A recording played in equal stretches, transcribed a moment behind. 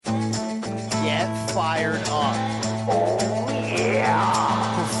Get fired up. Oh,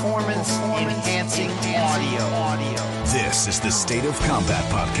 yeah. Performance enhancing audio. This is the State of Combat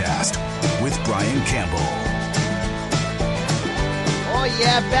Podcast with Brian Campbell. Oh,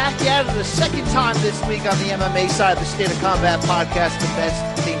 yeah, back at it the second time this week on the MMA side of the State of Combat Podcast, the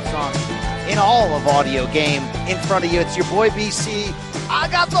best theme song in all of audio game. In front of you, it's your boy BC. I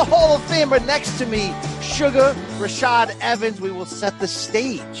got the Hall of Famer next to me, Sugar Rashad Evans. We will set the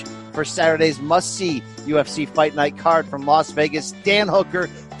stage for Saturday's must-see UFC Fight Night card from Las Vegas. Dan Hooker,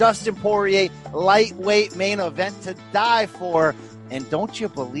 Dustin Poirier, lightweight main event to die for. And don't you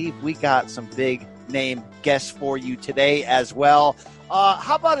believe we got some big name guests for you today as well.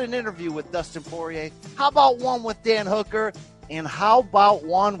 How about an interview with Dustin Poirier? How about one with Dan Hooker? And how about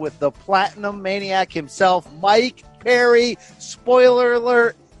one with the Platinum Maniac himself, Mike Perry? Spoiler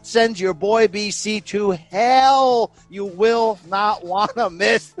alert, sends your boy BC to hell. You will not want to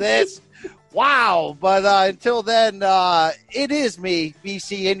miss this. Wow. But until then, it is me,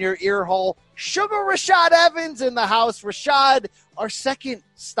 BC, in your ear hole. Sugar Rashad Evans in the house. Rashad, our second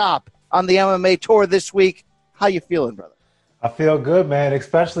stop on the MMA tour this week. How you feeling, brother? I feel good, man,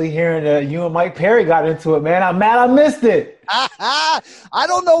 especially hearing that you and Mike Perry got into it, man. I'm mad I missed it. I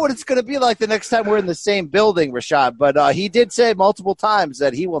don't know what it's going to be like the next time we're in the same building, Rashad, but he did say multiple times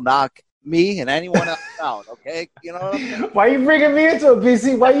that he will knock me and anyone else out, okay? You know what I'm saying? Why you bringing me into it,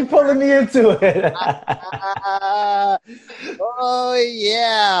 BC? Why you pulling me into it? Oh,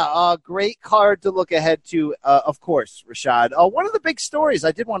 yeah. Great card to look ahead to, of course, Rashad. One of the big stories,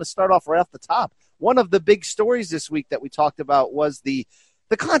 I did want to start off right off the top. One of the big stories this week that we talked about was the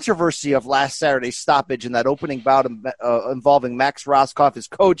controversy of last Saturday's stoppage in that opening bout involving Max Roskopf, his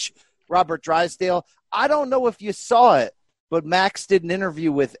coach, Robert Drysdale. I don't know if you saw it, but Max did an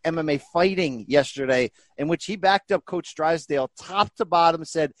interview with MMA Fighting yesterday in which he backed up Coach Drysdale top to bottom,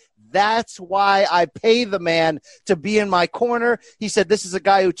 said, that's why I pay the man to be in my corner. He said, this is a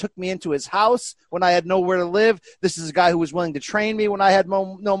guy who took me into his house when I had nowhere to live. This is a guy who was willing to train me when I had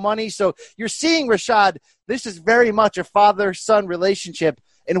no money. So you're seeing, Rashad, this is very much a father-son relationship.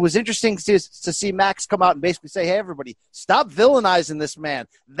 And it was interesting to see Max come out and basically say, hey, everybody, stop villainizing this man.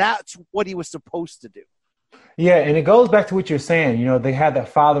 That's what he was supposed to do. Yeah, and it goes back to what you're saying. You know, they had that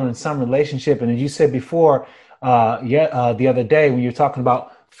father and son relationship. And as you said before, the other day when you're talking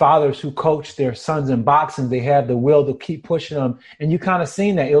about fathers who coach their sons in boxing, they have the will to keep pushing them. And you kind of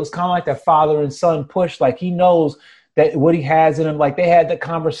seen that. It was kind of like that father and son push. Like he knows that what he has in him, like they had that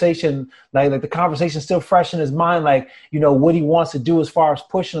conversation, like the conversation still fresh in his mind, like, you know, what he wants to do as far as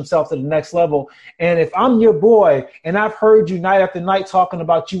pushing himself to the next level. And if I'm your boy and I've heard you night after night talking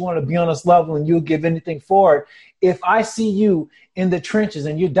about you want to be on this level and you'll give anything for it, if I see you in the trenches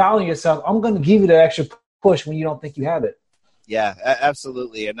and you're doubting yourself, I'm going to give you that extra push when you don't think you have it. Yeah,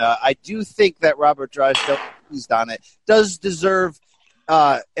 absolutely. And I do think that Robert Drysdale, he's done it, does deserve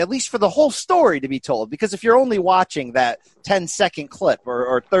at least for the whole story to be told. Because if you're only watching that 10-second clip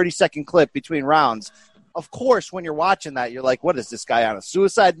or 30-second clip between rounds, of course, when you're watching that, you're like, what is this guy on a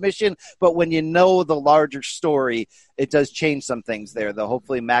suicide mission? But when you know the larger story, it does change some things there, though.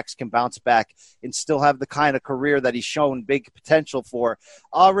 Hopefully Max can bounce back and still have the kind of career that he's shown big potential for.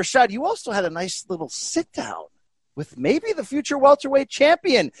 Rashad, you also had a nice little sit-down with maybe the future welterweight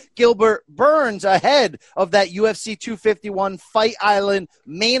champion, Gilbert Burns, ahead of that UFC 251 Fight Island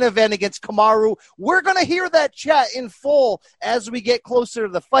main event against Kamaru. We're going to hear that chat in full as we get closer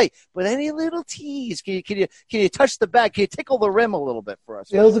to the fight. But any little tease, can you touch the back? Can you tickle the rim a little bit for us?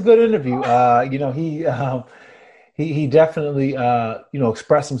 It was a good interview. You know, he definitely,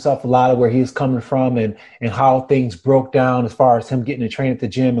 expressed himself a lot of where he's coming from and how things broke down as far as him getting to train at the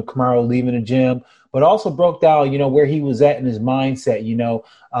gym and Kamaru leaving the gym. But also broke down, you know, where he was at in his mindset, you know,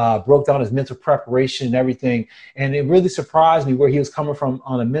 broke down his mental preparation and everything. And it really surprised me where he was coming from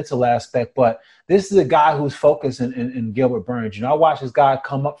on a mental aspect. But this is a guy who's focused in Gilbert Burns. You know, I watched this guy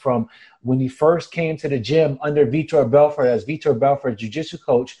come up from when he first came to the gym under Vitor Belfort as Vitor Belfort jiu-jitsu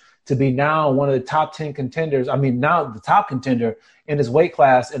coach to be now one of the top 10 contenders. I mean, now the top contender in his weight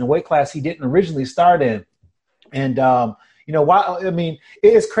class, in a weight class he didn't originally start in. And, you know, why? I mean,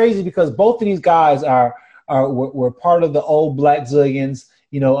 it's crazy because both of these guys were part of the old Black Zillions.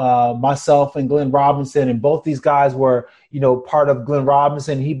 You know, myself and Glenn Robinson, and both these guys were, you know, part of Glenn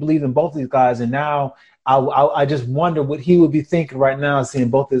Robinson. He believed in both these guys, and now I just wonder what he would be thinking right now, seeing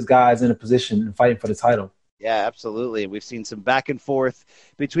both these guys in a position and fighting for the title. Yeah, absolutely. We've seen some back and forth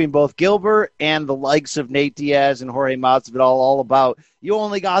between both Gilbert and the likes of Nate Diaz and Jorge Masvidal, all about you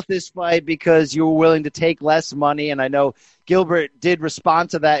only got this fight because you were willing to take less money. And I know Gilbert did respond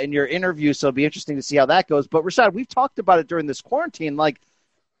to that in your interview, so it'll be interesting to see how that goes. But Rashad, we've talked about it during this quarantine. Like,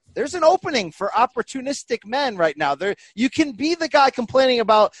 there's an opening for opportunistic men right now. You can be the guy complaining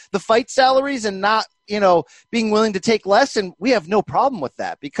about the fight salaries and not, being willing to take less, and we have no problem with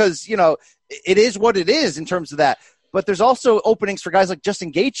that because, it is what it is in terms of that. But there's also openings for guys like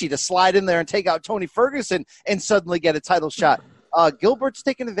Justin Gaethje to slide in there and take out Tony Ferguson and suddenly get a title shot. Gilbert's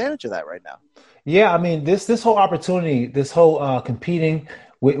taking advantage of that right now. Yeah, I mean, this whole opportunity, this whole competing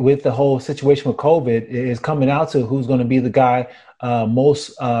with the whole situation with COVID is coming out to who's going to be the guy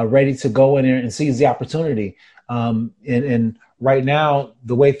most ready to go in there and seize the opportunity. And right now,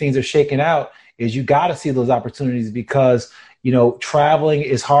 the way things are shaking out is you got to see those opportunities because, traveling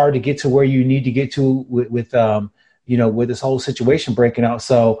is hard to get to where you need to get to with this whole situation breaking out.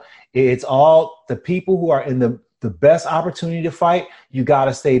 So it's all the people who are in the best opportunity to fight. You got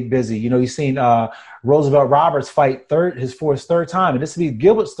to stay busy. You've seen Roosevelt Roberts fight his third time, and this will be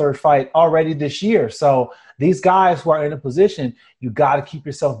Gilbert's third fight already this year. So these guys who are in a position, you got to keep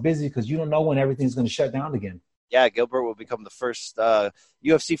yourself busy because you don't know when everything's going to shut down again. Yeah, Gilbert will become the first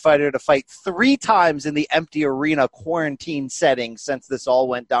UFC fighter to fight 3 times in the empty arena quarantine setting since this all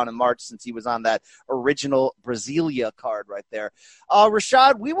went down in March, since he was on that original Brasilia card right there.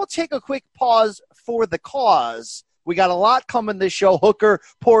 Rashad, we will take a quick pause for the cause. We got a lot coming this show, Hooker,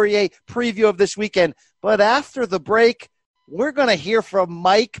 Poirier, preview of this weekend. But after the break, we're going to hear from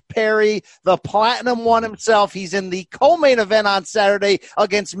Mike Perry, the Platinum One himself. He's in the co-main event on Saturday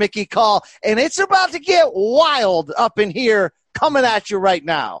against Mickey Gall, and it's about to get wild up in here, coming at you right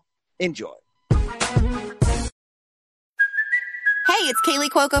now. Enjoy. Hey, it's Kaylee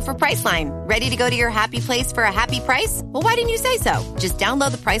Cuoco for Priceline. Ready to go to your happy place for a happy price? Well, why didn't you say so? Just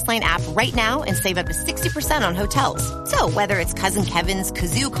download the Priceline app right now and save up to 60% on hotels. So whether it's Cousin Kevin's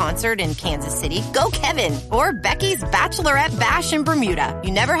Kazoo Concert in Kansas City, go Kevin, or Becky's Bachelorette Bash in Bermuda,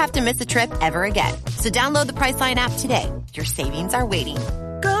 you never have to miss a trip ever again. So download the Priceline app today. Your savings are waiting.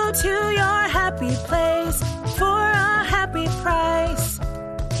 Go to your happy place for a happy price.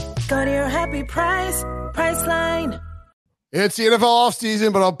 Go to your happy price, Priceline. It's the NFL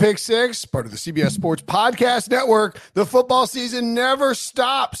offseason, but on Pick Six, part of the CBS Sports Podcast Network, the football season never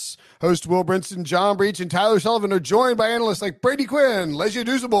stops. Host Will Brinson, John Breach, and Tyler Sullivan are joined by analysts like Brady Quinn, Lesia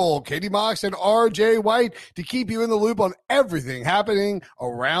Dusable, Katie Mox, and R.J. White to keep you in the loop on everything happening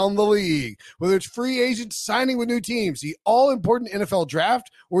around the league. Whether it's free agents signing with new teams, the all-important NFL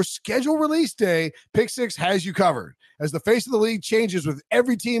draft, or schedule release day, Pick Six has you covered. As the face of the league changes with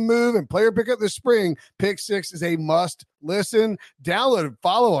every team move and player pickup this spring, Pick Six is a must listen. Download and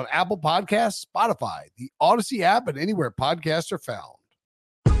follow on Apple Podcasts, Spotify, the Odyssey app, and anywhere podcasts are found.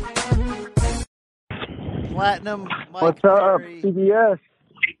 Platinum Mike What's up, Perry, CBS?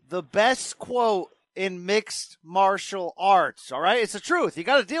 the best quote in mixed martial arts, all right? It's the truth. You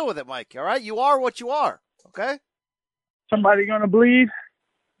got to deal with it, Mike, all right? You are what you are, okay? Somebody gonna bleed?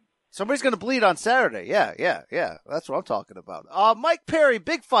 Somebody's going to bleed on Saturday. Yeah. That's what I'm talking about. Mike Perry,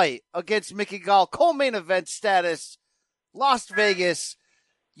 big fight against Mickey Gall, co-main event status, Las Vegas.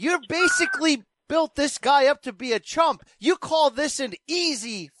 You basically built this guy up to be a chump. You call this an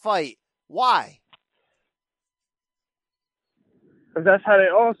easy fight. Why? Because that's how they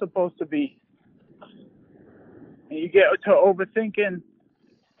all supposed to be. And you get to overthinking,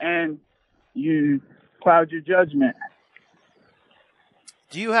 and you cloud your judgment.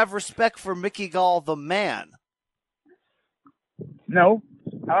 Do you have respect for Mickey Gall, the man? No,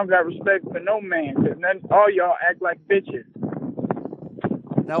 I don't got respect for no man. Because all y'all act like bitches.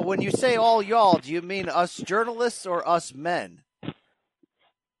 Now, when you say all y'all, do you mean us journalists or us men?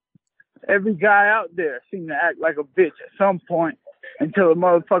 Every guy out there seems to act like a bitch at some point until a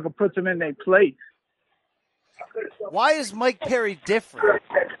motherfucker puts them in their place. Why is Mike Perry different?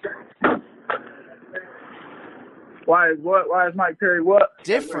 Why is what? Why is Mike Perry what?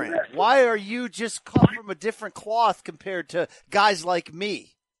 Different. Why are you just cut from a different cloth compared to guys like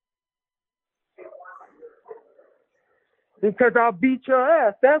me? Because I'll beat your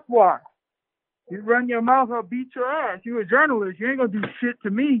ass. That's why. You run your mouth, I'll beat your ass. You a journalist. You ain't gonna do shit to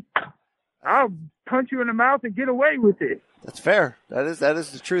me. I'll punch you in the mouth and get away with it. That's fair. That is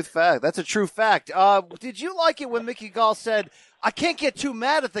the truth fact. That's a true fact. Did you like it when Mickey Gall said, "I can't get too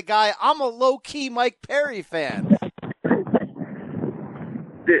mad at the guy. I'm a low-key Mike Perry fan"?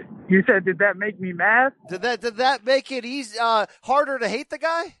 You said, did that make me mad? Did that make it harder to hate the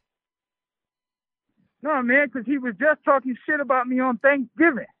guy? No, man, because he was just talking shit about me on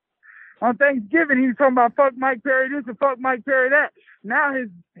Thanksgiving. On Thanksgiving, he was talking about fuck Mike Perry this and fuck Mike Perry that. Now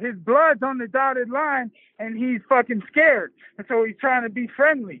his blood's on the dotted line, and he's fucking scared. And so he's trying to be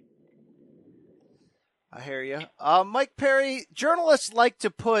friendly. I hear you. Mike Perry, journalists like to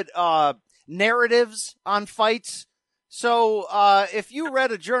put narratives on fights. So if you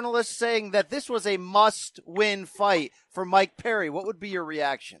read a journalist saying that this was a must-win fight for Mike Perry, what would be your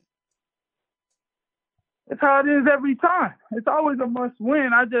reaction? It's how it is every time. It's always a must-win.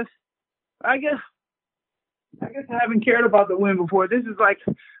 I guess I haven't cared about the win before. This is like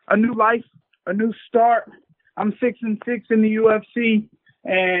a new life, a new start. I'm 6-6 in the UFC,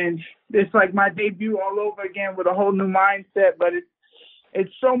 and it's like my debut all over again with a whole new mindset. But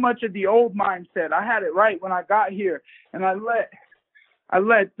it's so much of the old mindset. I had it right when I got here, and I let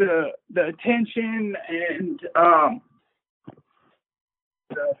the attention and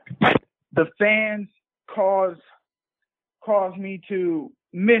the fans cause me to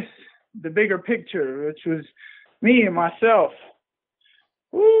miss the bigger picture, which was me and myself.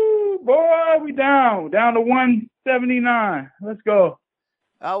 Woo, boy, we down to 179. Let's go.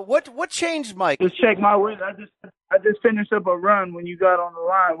 What changed, Mike? Just check my weight. I just finished up a run when you got on the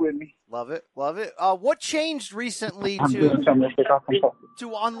line with me. Love it. What changed recently I'm doing something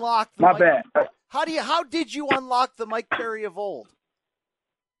to unlock the My bad. How did you unlock the Mike Perry of old?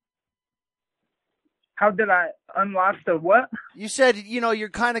 How did I unlock the what? You said, you're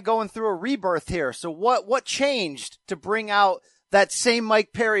kind of going through a rebirth here. So what changed to bring out that same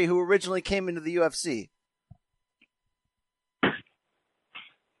Mike Perry who originally came into the UFC?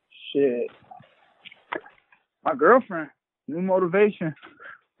 Shit. My girlfriend. New motivation.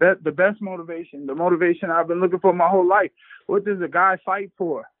 The best motivation. The motivation I've been looking for my whole life. What does a guy fight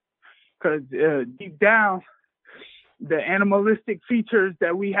for? Because deep down, the animalistic features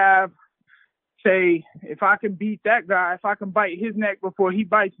that we have say, if I can beat that guy, if I can bite his neck before he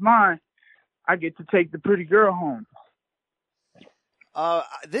bites mine, I get to take the pretty girl home.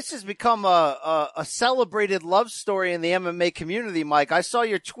 This has become a celebrated love story in the MMA community, Mike. I saw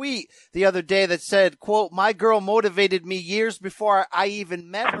your tweet the other day that said, quote, "My girl motivated me years before I even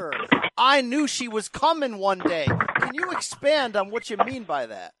met her. I knew she was coming one day." Can you expand on what you mean by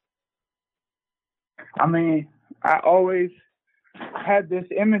that? I mean, I always had this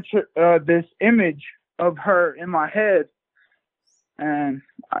image of her in my head, and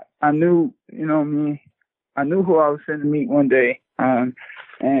I knew, I knew who I was going to meet one day. And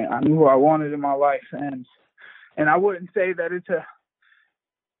I knew who I wanted in my life, and I wouldn't say that it's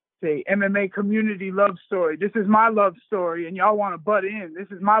a MMA community love story. This is my love story, and y'all want to butt in.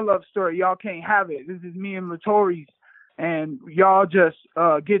 This is my love story. Y'all can't have it. This is me and Latori's, and y'all just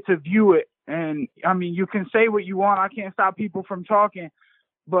get to view it. And I mean, you can say what you want. I can't stop people from talking,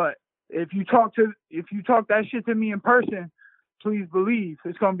 but if you talk that shit to me in person, please believe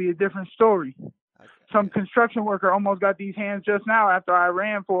it's gonna be a different story. Some construction worker almost got these hands just now after I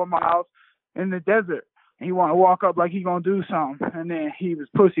ran 4 miles in the desert. And he want to walk up like he going to do something. And then he was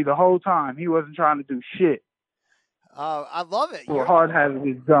pussy the whole time. He wasn't trying to do shit. I love it. You're hard-headed,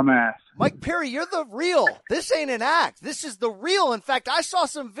 his dumb ass. Mike Perry, you're the real. This ain't an act. This is the real. In fact, I saw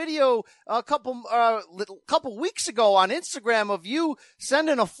some video a couple weeks ago on Instagram of you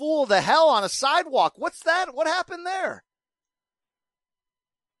sending a fool to hell on a sidewalk. What's that? What happened there?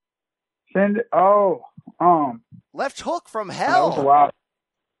 Left hook from hell.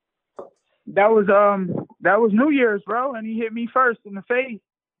 That was New Year's, bro, and he hit me first in the face,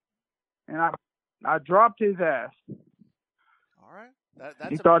 and I dropped his ass. All right,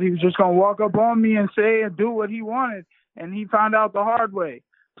 he thought he was just gonna walk up on me and say and do what he wanted, and he found out the hard way.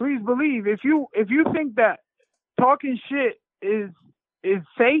 Please believe, if you think that talking shit is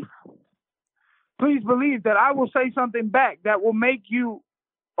safe, please believe that I will say something back that will make you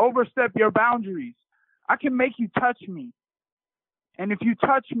overstep your boundaries. I can make you touch me. And if you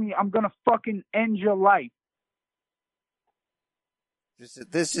touch me, I'm going to fucking end your life.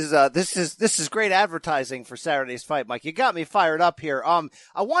 This is great advertising for Saturday's fight, Mike. You got me fired up here.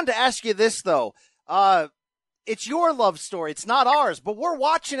 I wanted to ask you this though. It's your love story. It's not ours, but we're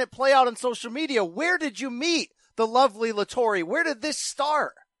watching it play out on social media. Where did you meet the lovely Latori? Where did this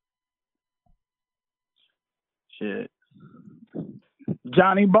start? Shit.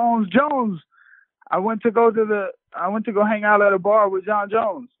 Johnny Bones Jones. I went to go hang out at a bar with John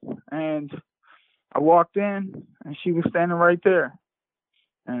Jones, and I walked in and she was standing right there,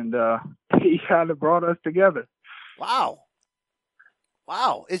 and he kind of brought us together. Wow.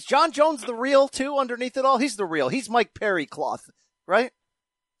 Is John Jones the real too underneath it all? He's the real. He's Mike Perry cloth, right?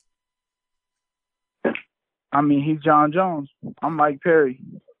 I mean, he's John Jones. I'm Mike Perry.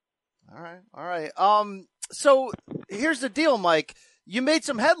 All right. So here's the deal, Mike. You made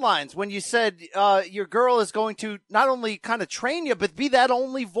some headlines when you said your girl is going to not only kind of train you, but be that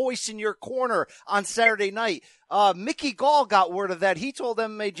only voice in your corner on Saturday night. Mickey Gall got word of that. He told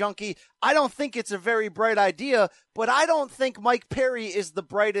MMA Junkie, "I don't think it's a very bright idea, but I don't think Mike Perry is the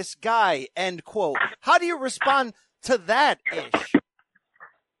brightest guy," end quote. How do you respond to that ish?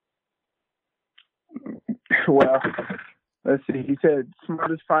 Well, let's see. He said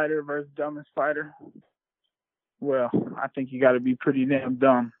smartest fighter versus dumbest fighter. Well, I think you got to be pretty damn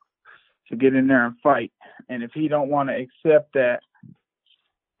dumb to get in there and fight. And if he don't want to accept that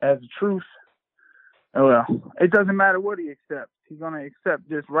as the truth, well, it doesn't matter what he accepts. He's going to accept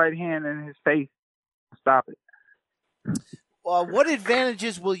this right hand in his face. Stop it. What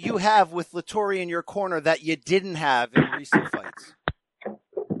advantages will you have with Vettori in your corner that you didn't have in recent fights?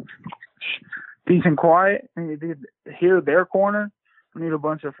 Peace and quiet. And you did hear their corner. We need a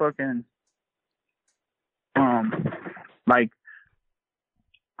bunch of fucking like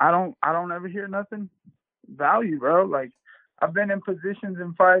I don't ever hear nothing value, bro. Like I've been in positions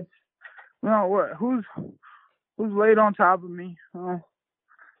in fights. You know what? Who's laid on top of me?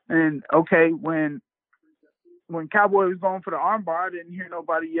 And okay, when Cowboy was going for the armbar, I didn't hear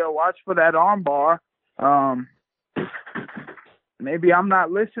nobody yell, "Watch for that armbar." Maybe I'm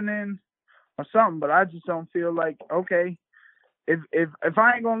not listening or something, but I just don't feel like, okay, if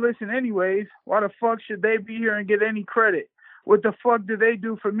I ain't gonna listen anyways, why the fuck should they be here and get any credit? What the fuck do they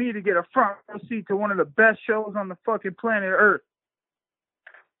do for me to get a front row seat to one of the best shows on the fucking planet Earth?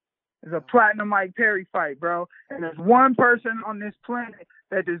 It's a platinum Mike Perry fight, bro. And there's one person on this planet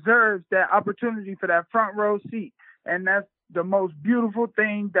that deserves that opportunity for that front row seat. And that's the most beautiful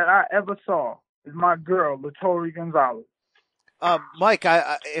thing that I ever saw is my girl, Vettori Gonzalez. Mike,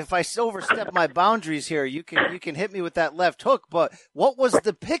 if I overstep my boundaries here, you can hit me with that left hook. But what was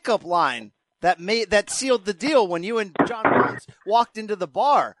the pickup line that sealed the deal when you and John Jones walked into the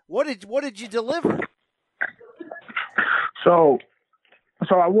bar? What did you deliver? So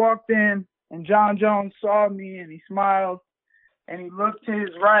I walked in and John Jones saw me and he smiled and he looked to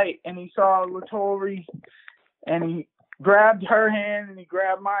his right and he saw Vettori and he grabbed her hand and he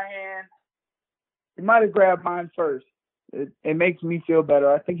grabbed my hand. He might have grabbed mine first. It makes me feel better.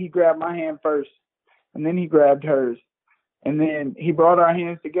 I think he grabbed my hand first and then he grabbed hers. And then he brought our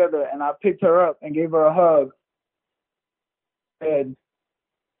hands together and I picked her up and gave her a hug. And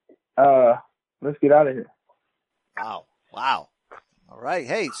let's get out of here. Wow. All right.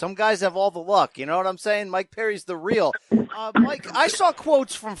 Hey, some guys have all the luck. You know what I'm saying? Mike Perry's the real. Mike, I saw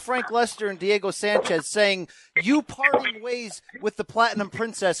quotes from Frank Lester and Diego Sanchez saying you parting ways with the Platinum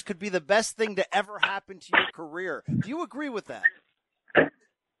Princess could be the best thing to ever happen to your career. Do you agree with that?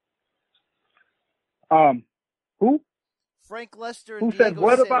 Who? Frank Lester and Who Diego said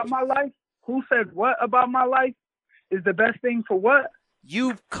what Sanchez. about my life? Who said what about my life is the best thing for what?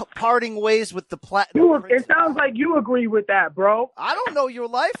 You parting ways with the Platinum Princess. It sounds like you agree with that, bro. I don't know your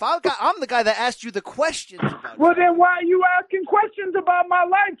life. I'm the guy that asked you the questions about Well, then why are you asking questions about my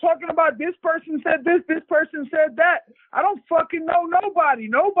life? Talking about this person said this person said that. I don't fucking know nobody.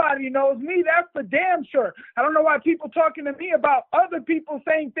 Nobody knows me. That's for damn sure. I don't know why people talking to me about other people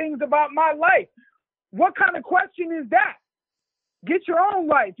saying things about my life. What kind of question is that? Get your own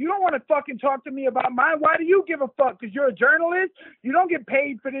life. You don't want to fucking talk to me about mine. Why do you give a fuck? Because you're a journalist? You don't get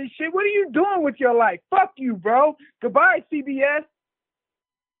paid for this shit. What are you doing with your life? Fuck you, bro. Goodbye, CBS.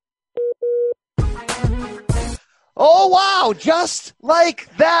 Oh, wow. Just like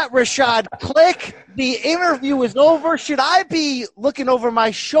that, Rashad. Click. The interview is over. Should I be looking over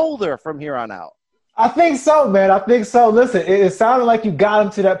my shoulder from here on out? I think so, man. I think so. Listen, it sounded like you got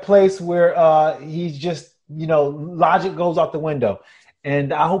him to that place where he's just, logic goes out the window.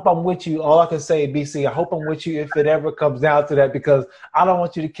 And I hope I'm with you. All I can say, BC, I hope I'm with you if it ever comes down to that, because I don't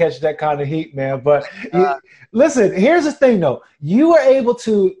want you to catch that kind of heat, man. But listen, here's the thing, though. You were able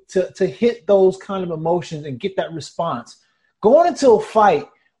to hit those kind of emotions and get that response. Going into a fight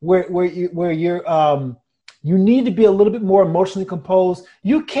where you're you need to be a little bit more emotionally composed.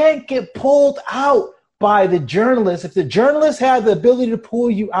 You can't get pulled out by the journalist. If the journalist had the ability to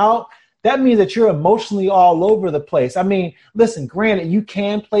pull you out, that means that you're emotionally all over the place. I mean, listen, granted, you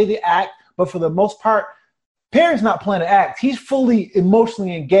can play the act, but for the most part, Perry's not playing the act. He's fully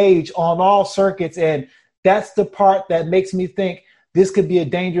emotionally engaged on all circuits, and that's the part that makes me think this could be a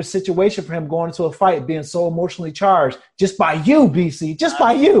dangerous situation for him going into a fight, being so emotionally charged just by you, BC, just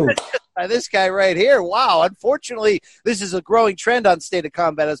by you. This guy right here. Wow. Unfortunately, this is a growing trend on State of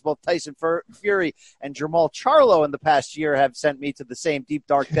Combat, as both Tyson Fury and Jermall Charlo in the past year have sent me to the same deep,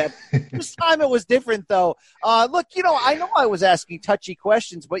 dark depth. This time it was different, though. Look, I know I was asking touchy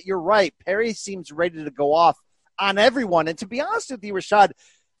questions, but you're right. Perry seems ready to go off on everyone. And to be honest with you, Rashad,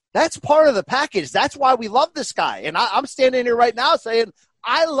 that's part of the package. That's why we love this guy. And I'm standing here right now saying,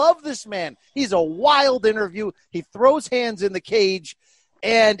 I love this man. He's a wild interview. He throws hands in the cage.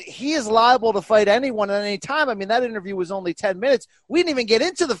 And he is liable to fight anyone at any time. I mean, that interview was only 10 minutes. We didn't even get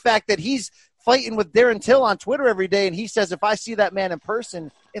into the fact that he's fighting with Darren Till on Twitter every day, and he says, if I see that man in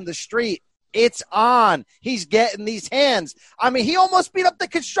person in the street, it's on. He's getting these hands. I mean, he almost beat up the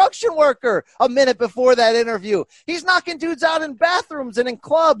construction worker a minute before that interview. He's knocking dudes out in bathrooms and in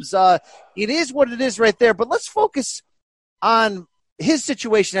clubs. It is what it is right there. But let's focus on his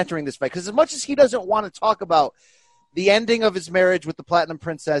situation entering this fight, because as much as he doesn't want to talk about the ending of his marriage with the Platinum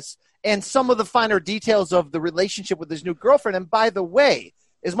Princess and some of the finer details of the relationship with his new girlfriend, and by the way,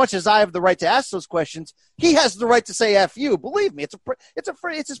 as much as I have the right to ask those questions, he has the right to say F you. Believe me, it's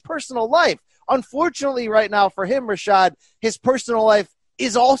his personal life. Unfortunately, right now for him, Rashad, his personal life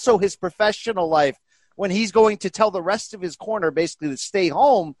is also his professional life when he's going to tell the rest of his corner basically to stay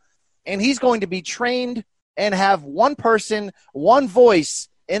home, and he's going to be trained and have one person, one voice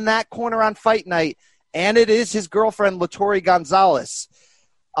in that corner on fight night, and it is his girlfriend, Latori Gonzalez.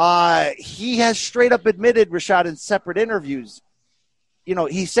 He has straight up admitted, Rashad, in separate interviews, you know,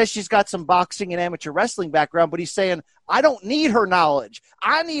 he says she's got some boxing and amateur wrestling background, but he's saying, I don't need her knowledge.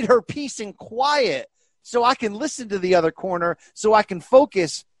 I need her peace and quiet so I can listen to the other corner, so I can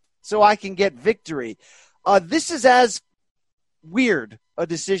focus, so I can get victory. This is as weird a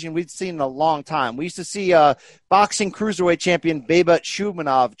decision we've seen in a long time. We used to see boxing cruiserweight champion Babet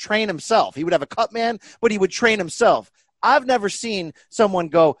Shumanov train himself. He would have a cut man, but he would train himself. I've never seen someone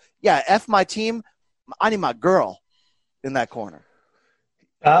go, yeah, F my team, I need my girl in that corner.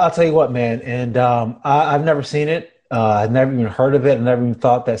 I'll tell you what, man, and I've never seen it. I've never even heard of it. I never even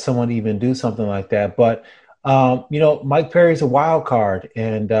thought that someone would even do something like that. But, you know, Mike Perry's a wild card,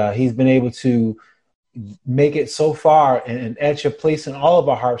 and he's been able to make it so far and etch a place in all of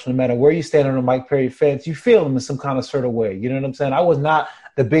our hearts. No matter where you stand on the Mike Perry fence, you feel him in some kind of sort of way. You know what I'm saying? I was not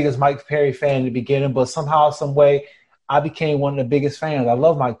the biggest Mike Perry fan in the beginning, but somehow, some way, I became one of the biggest fans. I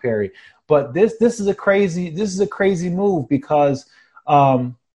love Mike Perry. But this is a crazy move because –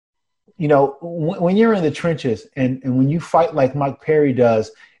 you know, when you're in the trenches and when you fight like Mike Perry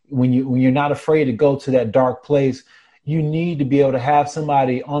does, when you're not afraid to go to that dark place, you need to be able to have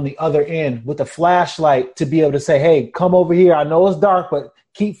somebody on the other end with a flashlight to be able to say, hey, come over here. I know it's dark, but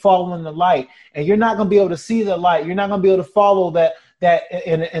keep following the light. And you're not going to be able to see the light. You're not going to be able to follow that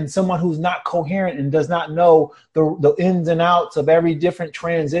and someone who's not coherent and does not know the ins and outs of every different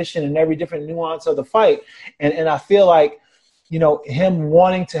transition and every different nuance of the fight. And I feel like, you know, him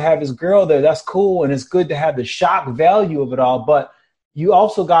wanting to have his girl there, that's cool. And it's good to have the shock value of it all. But you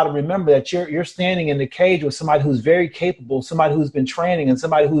also got to remember that you're standing in the cage with somebody who's very capable, somebody who's been training, and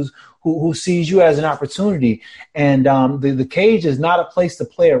somebody who sees you as an opportunity. And the cage is not a place to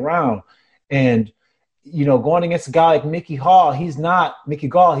play around. And, you know, going against a guy like Mickey Gall, he's not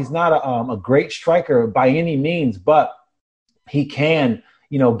a great striker by any means, but he can,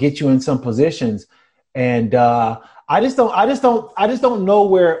 you know, get you in some positions. And I just don't know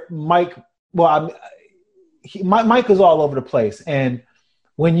where Mike. Well, Mike is all over the place, and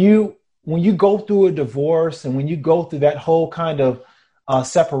when you go through a divorce and when you go through that whole kind of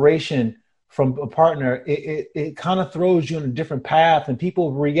separation from a partner, it kind of throws you in a different path, and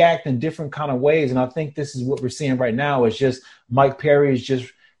people react in different kind of ways. And I think this is what we're seeing right now is just Mike Perry is just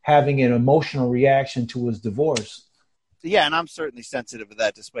having an emotional reaction to his divorce. Yeah, and I'm certainly sensitive to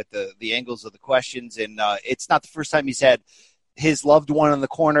that despite the angles of the questions. And it's not the first time he's had his loved one in the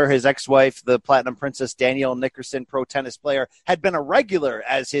corner. His ex-wife, the Platinum Princess Danielle Nickerson, pro tennis player, had been a regular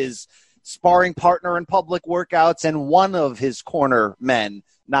as his sparring partner in public workouts and one of his corner men,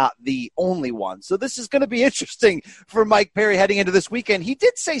 not the only one. So this is going to be interesting for Mike Perry heading into this weekend. He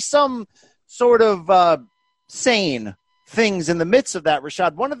did say some sort of sane things in the midst of that,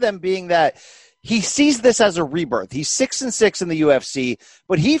 Rashad, one of them being that he sees this as a rebirth. He's 6-6 in the UFC,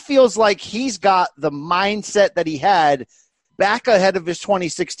 but he feels like he's got the mindset that he had back ahead of his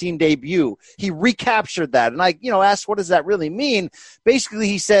 2016 debut. He recaptured that. And I, asked, what does that really mean? Basically,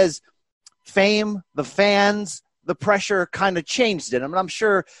 he says fame, the fans, the pressure kind of changed it. I mean, I'm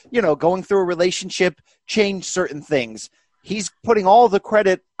sure, going through a relationship changed certain things. He's putting all the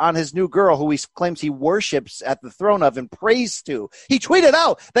credit on his new girl, who he claims he worships at the throne of and prays to. He tweeted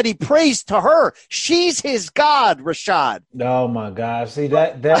out that he prays to her. She's his God, Rashad. Oh my gosh! See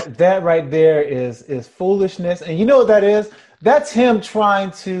that right there is foolishness, and you know what that is? That's him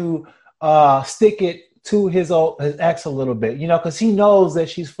trying to stick it to his ex a little bit, because he knows that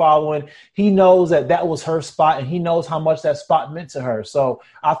she's following. He knows that was her spot, and he knows how much that spot meant to her. So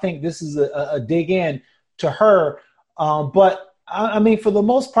I think this is a dig in to her. But I mean, for the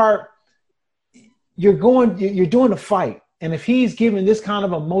most part, you're doing a fight. And if he's giving this kind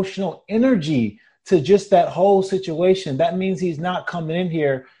of emotional energy to just that whole situation, that means he's not coming in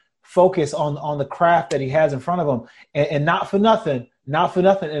here focused on the craft that he has in front of him. And not for nothing, not for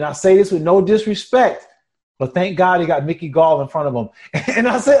nothing. And I say this with no disrespect, but thank God he got Mickey Gall in front of him. And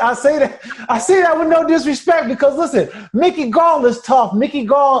I say that with no disrespect because listen, Mickey Gall is tough. Mickey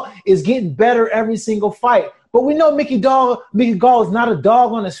Gall is getting better every single fight. But we know Mickey Gall is not a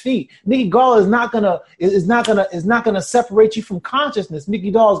dog on his feet. Mickey Gall is not gonna separate you from consciousness.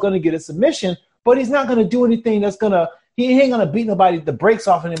 Mickey Gall is gonna get a submission, but he's not gonna do anything he ain't gonna beat nobody, the brakes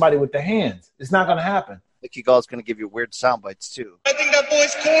off anybody with the hands. It's not gonna happen. Mickey Gall is going to give you weird sound bites, too. I think that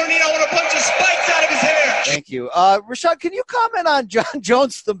boy's corny. I want to punch his spikes out of his hair. Thank you. Rashad, can you comment on John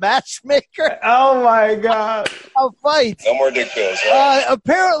Jones, the matchmaker? Oh, my God. A fight. No more dick pills.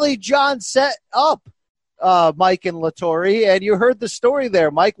 Apparently, John set up Mike and Lattori, and you heard the story there.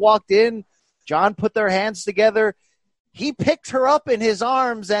 Mike walked in. John put their hands together. He picked her up in his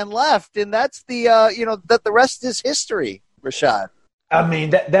arms and left, and that's that the rest is history, Rashad. I mean,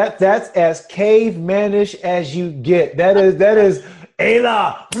 that's as cavemanish as you get. That is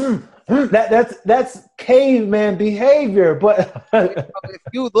Ayla. That's caveman behavior. But if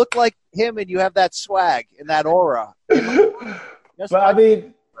you look like him and you have that swag and that aura, I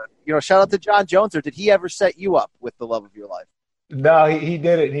mean, shout out to John Jones. Or did he ever set you up with the love of your life? No, he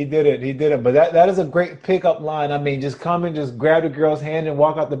did it. He did it. But that is a great pickup line. I mean, just come and just grab the girl's hand and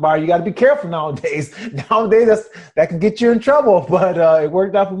walk out the bar. You got to be careful nowadays. That can get you in trouble. But it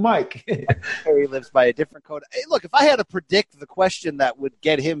worked out for Mike. He lives by a different code. Hey, look, if I had to predict the question that would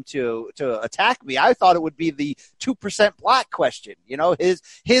get him to attack me, I thought it would be the 2% black question.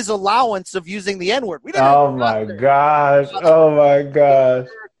 His allowance of using the N-word. Oh my gosh!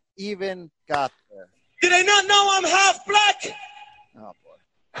 Even got there. Did I not know I'm half black? Oh, boy.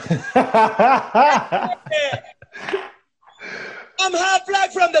 I'm half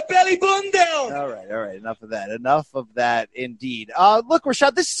black from the belly button down. All right. Enough of that, indeed. Look,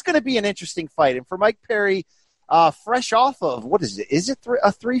 Rashad, this is going to be an interesting fight. And for Mike Perry, fresh off of, what is it? Is it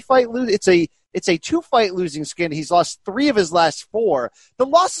a 3-fight lose? It's a 2-fight losing skid. He's lost 3 of his last 4. The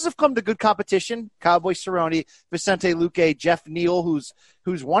losses have come to good competition. Cowboy Cerrone, Vicente Luque, Jeff Neal, who's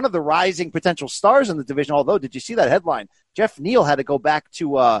one of the rising potential stars in the division. Although, did you see that headline? Jeff Neal had to go back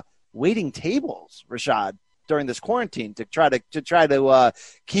to waiting tables, Rashad, during this quarantine to try to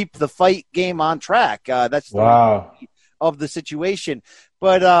keep the fight game on track. That's the reality of the situation.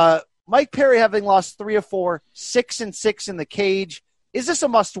 But Mike Perry, having lost 3 of 4, 6-6 in the cage, is this a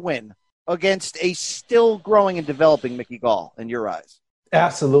must-win against a still growing and developing Mickey Gall in your eyes?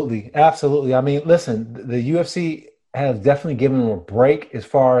 Absolutely. I mean, listen, the UFC has definitely given him a break as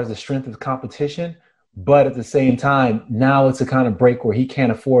far as the strength of the competition, but at the same time, now it's a kind of break where he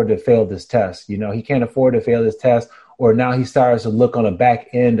can't afford to fail this test. He can't afford to fail this test, or now he starts to look on the back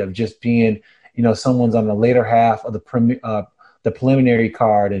end of just being, someone's on the later half of the preliminary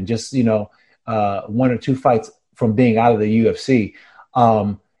card and just, 1 or 2 fights from being out of the UFC.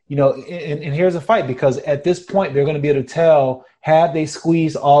 And here's a fight because at this point they're going to be able to tell have they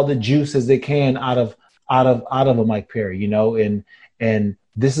squeezed all the juice as they can out of a Mike Perry, and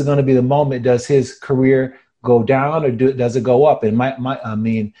this is going to be the moment. Does his career go down or does it go up?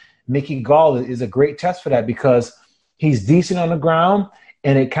 And Mickey Gall is a great test for that because he's decent on the ground,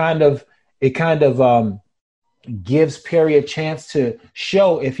 and it kind of gives Perry a chance to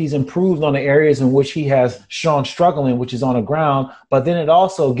show if he's improved on the areas in which he has shown struggling, which is on the ground. But then it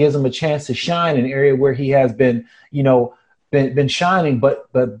also gives him a chance to shine in an area where he has been, been shining,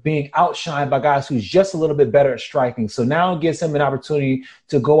 but being outshined by guys who's just a little bit better at striking. So now it gives him an opportunity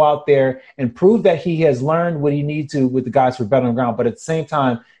to go out there and prove that he has learned what he needs to with the guys who are better on the ground, but at the same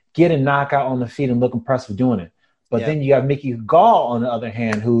time, get a knockout on the feet and look impressive doing it. But then you got Mickey Gall on the other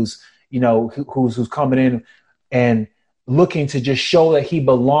hand, who's coming in and looking to just show that he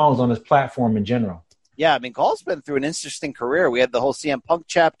belongs on this platform in general. Yeah, Gall's been through an interesting career. We had the whole CM Punk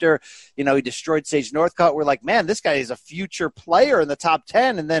chapter. He destroyed Sage Northcutt. We're like, man, this guy is a future player in the top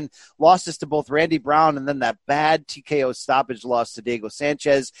 10, and then losses to both Randy Brown and then that bad TKO stoppage loss to Diego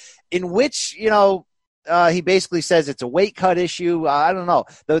Sanchez, in which, he basically says it's a weight cut issue. I don't know.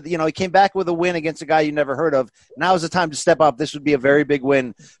 He came back with a win against a guy you never heard of. Now is the time to step up. This would be a very big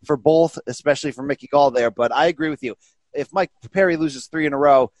win for both, especially for Mickey Gall there. But I agree with you. If Mike Perry loses 3 in a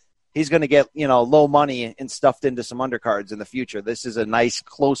row, he's going to get, low money and stuffed into some undercards in the future. This is a nice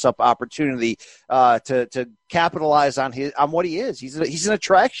close-up opportunity to capitalize on what he is. He's an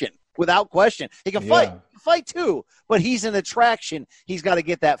attraction without question. He can fight too, but he's an attraction. He's got to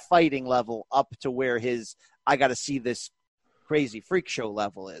get that fighting level up to where his I got to see this crazy freak show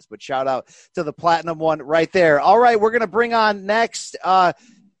level is. But shout out to the Platinum one right there. All right, we're going to bring on next.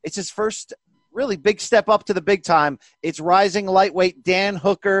 It's his first really big step up to the big time. It's rising lightweight Dan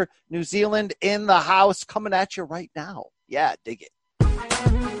Hooker, New Zealand in the house, coming at you right now. Yeah, dig it.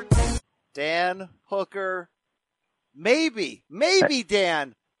 Dan Hooker, maybe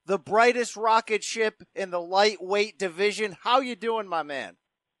Dan, the brightest rocket ship in the lightweight division. How you doing, my man?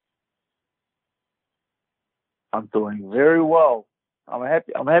 I'm doing very well. I'm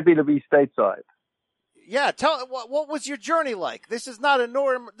happy to be stateside. Yeah, tell what was your journey like? This is not a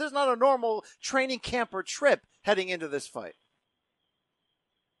normal training camp or trip heading into this fight.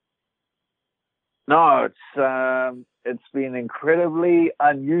 No, it's been incredibly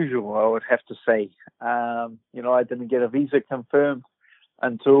unusual, I would have to say. I didn't get a visa confirmed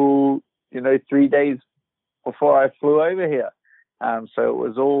until 3 days before I flew over here. So it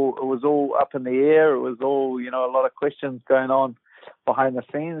was all up in the air. It was all a lot of questions going on behind the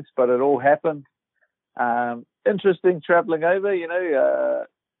scenes, but it all happened. Interesting traveling over.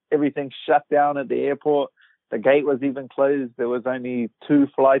 Everything shut down at the airport. The gate was even closed. There was only 2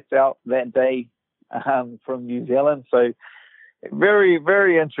 flights out that day from New Zealand. So very,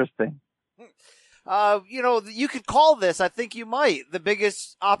 very interesting. You could call this, I think you might, the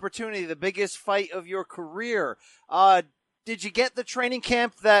biggest opportunity, the biggest fight of your career. Did you get the training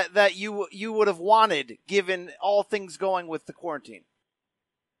camp that you would have wanted, given all things going with the quarantine?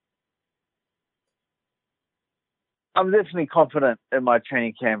 I'm definitely confident in my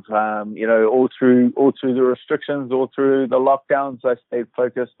training camp. All through the restrictions, all through the lockdowns, I stayed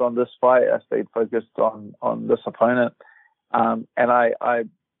focused on this fight. I stayed focused on this opponent, and I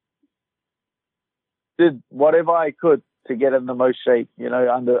did whatever I could to get in the most shape.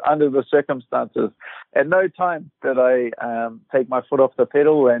 Under the circumstances. At no time did I take my foot off the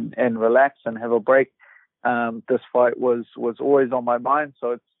pedal and relax and have a break. This fight was always on my mind,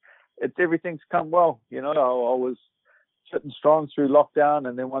 so it's everything's come well. I was sitting strong through lockdown,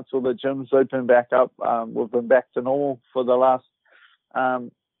 and then once all the gyms opened back up, we've been back to normal for the last 4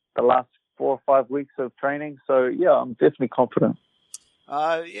 or 5 weeks of training. So yeah, I'm definitely confident.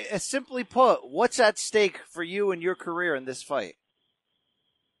 Simply put, what's at stake for you and your career in this fight?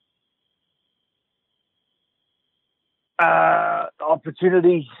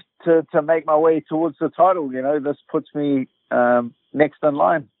 Opportunity to make my way towards the title. This puts me next in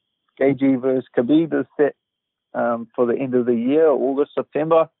line. Gaethje versus Khabib is set for the end of the year, August,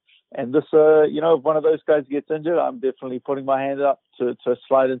 September. And this, if one of those guys gets injured, I'm definitely putting my hand up to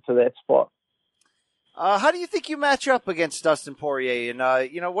slide into that spot. How do you think you match up against Dustin Poirier? And,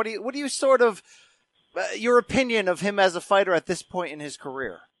 what do you sort of, your opinion of him as a fighter at this point in his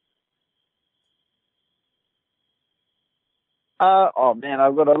career? I've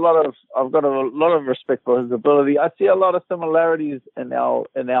got a lot of respect for his ability. I see a lot of similarities in our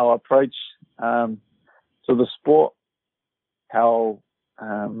approach to the sport. How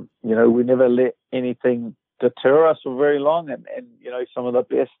we never let anything deter us for very long, and some of the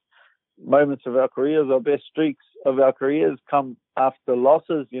best moments of our careers, our best streaks of our careers, come after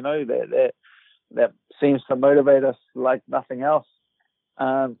losses. That seems to motivate us like nothing else.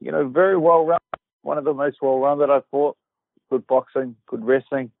 Very well rounded, one of the most well rounded I've fought. Good boxing, good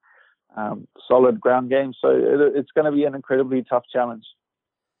wrestling, solid ground game. So it's going to be an incredibly tough challenge.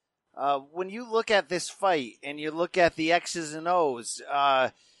 When you look at this fight and you look at the X's and O's,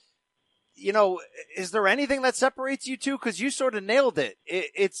 is there anything that separates you two? Because you sort of nailed it.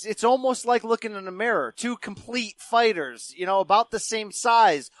 It's almost like looking in a mirror. Two complete fighters, about the same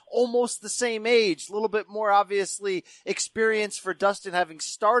size, almost the same age, a little bit more obviously experience for Dustin having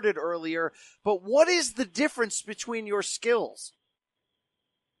started earlier. But what is the difference between your skills?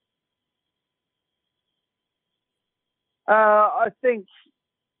 I think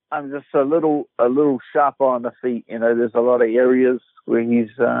I'm just a little sharper on the feet. There's a lot of areas where he's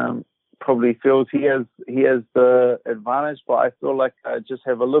probably feels he has the advantage, but I feel like I just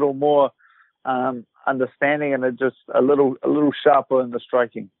have a little more understanding and just a little sharper in the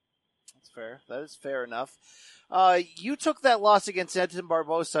striking. That's fair. That is fair enough. You took that loss against Edson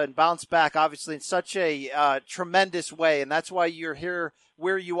Barboza and bounced back, obviously, in such a tremendous way, and that's why you're here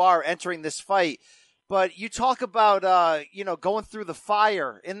where you are entering this fight. But you talk about, going through the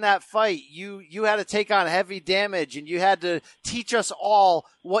fire in that fight. You had to take on heavy damage, and you had to teach us all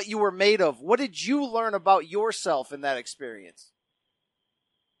what you were made of. What did you learn about yourself in that experience?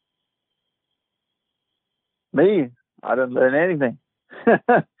 Me? I didn't learn anything.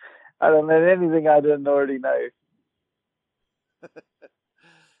 I didn't learn anything I didn't already know.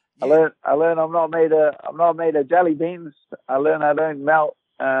 I learned I'm not made of jelly beans. I learned I don't melt.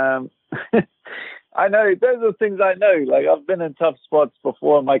 I know, those are things I know. Like, I've been in tough spots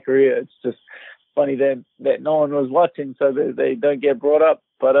before in my career. It's just funny that no one was watching, so they don't get brought up.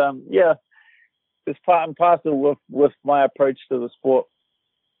 But it's part and parcel with my approach to the sport.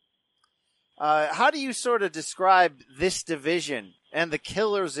 How do you sort of describe this division and the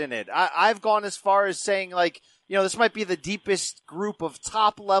killers in it. I've gone as far as saying, like, this might be the deepest group of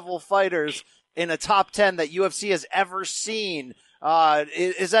top-level fighters in a top 10 that UFC has ever seen.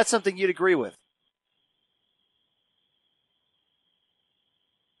 Is that something you'd agree with?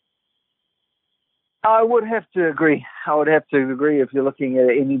 I would have to agree. If you're looking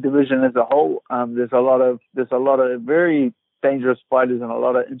at any division as a whole. There's a lot of very dangerous fighters and a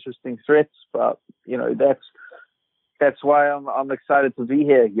lot of interesting threats. But that's why I'm excited to be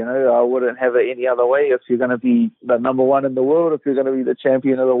here. I wouldn't have it any other way. If you're going to be the number one in the world, if you're going to be the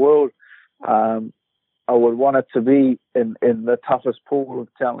champion of the world, I would want it to be in the toughest pool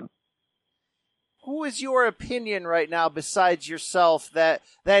of talent. Who is your opinion right now, besides yourself, that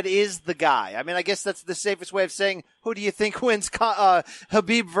is the guy? I mean, I guess that's the safest way of saying, who do you think wins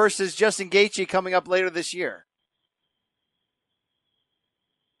Khabib versus Justin Gaethje coming up later this year?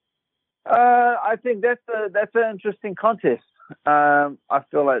 I think that's an interesting contest. I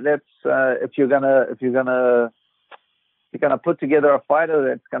feel like that's if you're gonna put together a fighter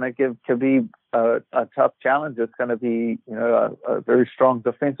that's gonna give Khabib a tough challenge. It's gonna be a very strong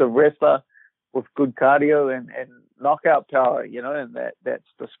defensive wrestler with good cardio and knockout power, and that's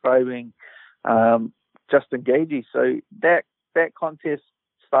describing Justin Gaethje. So that contest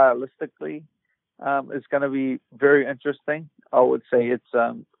stylistically is going to be very interesting. I would say it's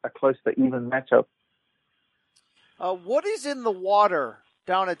a close to even matchup. What is in the water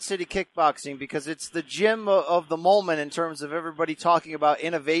down at City Kickboxing? Because it's the gym of the moment in terms of everybody talking about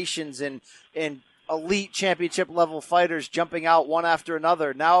innovations and elite championship level fighters jumping out one after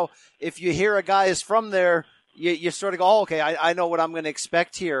another. Now, if you hear a guy is from there, you sort of go, oh, okay, I know what I'm going to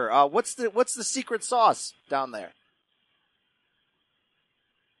expect here. What's the secret sauce down there?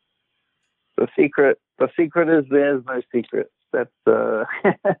 The secret is there's no secret. That's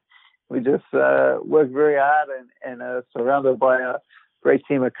we just work very hard and surrounded by a great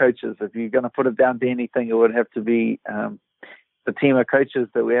team of coaches. If you're going to put it down to anything, it would have to be the team of coaches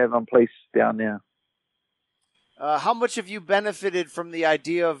that we have in place down there. How much have you benefited from the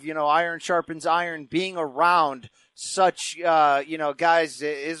idea of, iron sharpens iron, being around such, guys,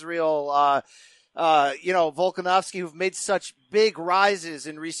 Israel, Volkanovski, who've made such big rises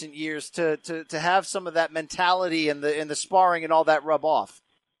in recent years to have some of that mentality and the sparring and all that rub off?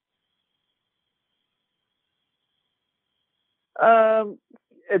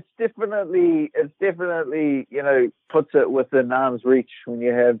 It's definitely, puts it within arm's reach when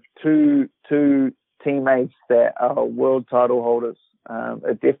you have two teammates that are world title holders.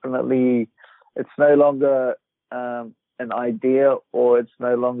 It's no longer an idea, or it's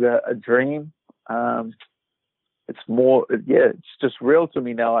no longer a dream. It's more, it's just real to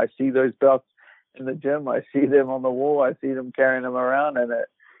me now. I see those belts in the gym. I see them on the wall. I see them carrying them around, and it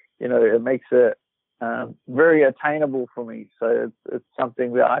makes it very attainable for me. So it's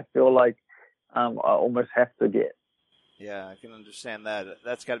something that I feel like I almost have to get. Yeah, I can understand that.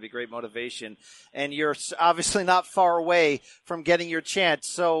 That's got to be great motivation. And you're obviously not far away from getting your chance.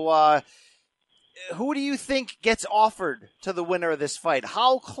 So who do you think gets offered to the winner of this fight?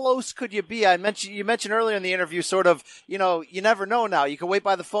 How close could you be? You mentioned earlier in the interview sort of, you never know now. You can wait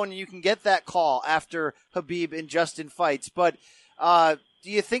by the phone and you can get that call after Khabib and Justin fights. But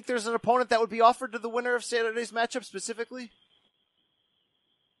do you think there's an opponent that would be offered to the winner of Saturday's matchup specifically?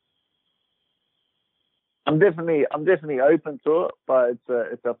 I'm definitely open to it, but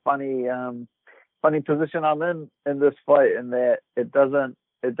it's a funny position I'm in this fight, in that it doesn't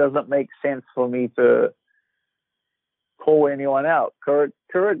make sense for me to call anyone out. Correct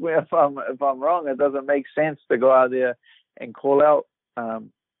me if I'm wrong. It doesn't make sense to go out there and call out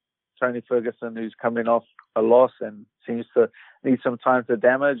Tony Ferguson, who's coming off a loss and seems to need some time to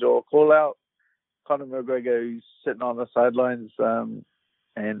damage, or call out Conor McGregor, who's sitting on the sidelines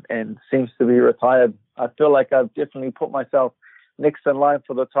and seems to be retired. I feel like I've definitely put myself next in line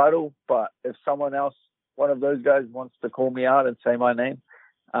for the title, but if someone else, one of those guys, wants to call me out and say my name,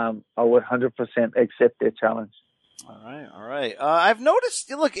 I would 100% accept their challenge. All right. I've noticed,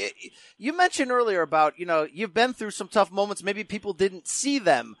 look, you mentioned earlier about, you've been through some tough moments. Maybe people didn't see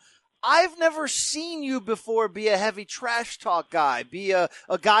them. I've never seen you before be a heavy trash talk guy, be a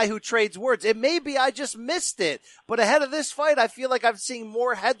guy who trades words. It may be I just missed it, but ahead of this fight, I feel like I've seen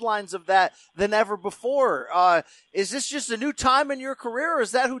more headlines of that than ever before. Is this just a new time in your career, or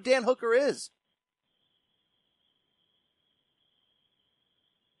is that who Dan Hooker is?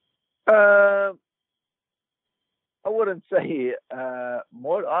 I wouldn't say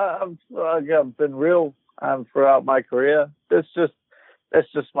more. I've been real throughout my career. That's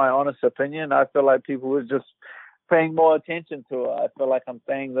just my honest opinion. I feel like people were just paying more attention to it. I feel like I'm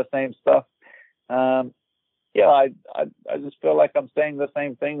saying the same stuff yeah, I just feel like I'm saying the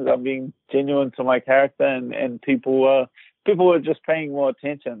same things. I'm being genuine to my character, and people are just paying more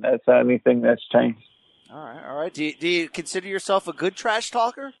attention. That's the only thing that's changed. All right. Do you consider yourself a good trash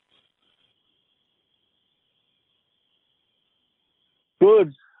talker?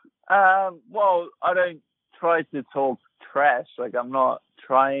 Good. Well, I don't try to talk trash. Like I'm not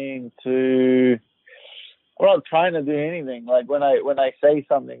trying to do anything. Like when I say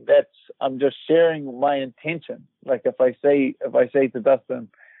something, I'm just sharing my intention. Like if I say to Dustin,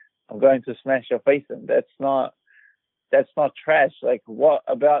 I'm going to smash your face in, that's not trash. Like what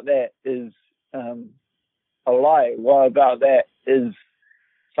about that is a lie? What about that is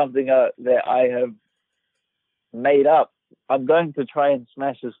something that I have made up? I'm going to try and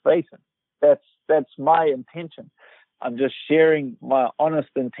smash his face in. That's my intention. I'm just sharing my honest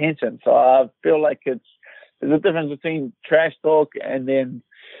intention. So I feel like there's a difference between trash talk and then,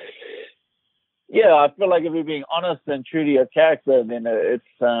 yeah, I feel like if you're being honest and true to your character, then it's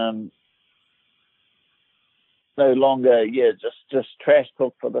no longer, just trash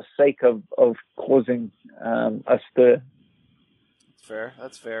talk for the sake of causing a stir.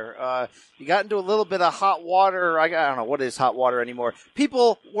 That's fair. You got into a little bit of hot water. I don't know what is hot water anymore.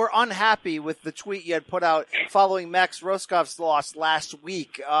 People were unhappy with the tweet you had put out following Max Roskov's loss last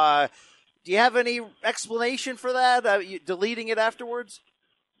week. Do you have any explanation for that? You deleting it afterwards?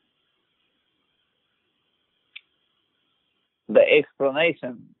 The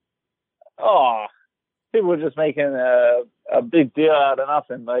explanation? Oh, people were just making a big deal out of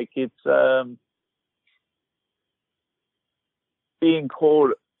nothing. Like it's being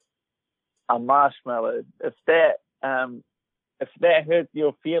called a marshmallow. If that hurt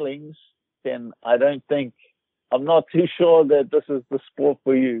your feelings, then I'm not too sure that this is the sport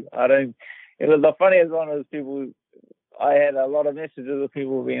for you. The funniest one is I had a lot of messages of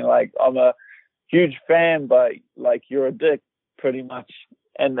people being like, I'm a huge fan, but like you're a dick, pretty much.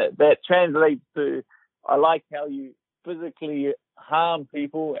 And that translates to, I like how you physically harm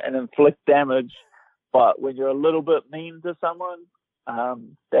people and inflict damage, but when you're a little bit mean to someone,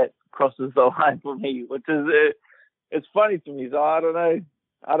 that crosses the line for me, which is it's funny to me. So I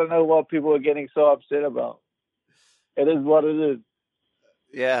don't know what people are getting so upset about. It is what it is.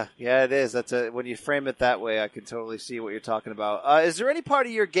 Yeah, it is. When you frame it that way, I can totally see what you're talking about. Is there any part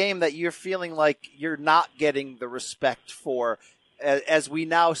of your game that you're feeling like you're not getting the respect for as we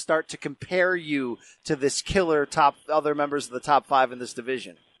now start to compare you to this killer other members of the top 5 in this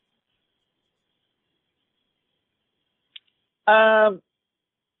division? I'm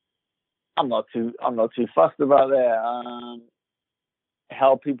not too fussed about that.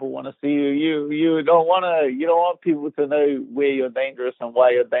 How people want to see you. You don't want people to know where you're dangerous and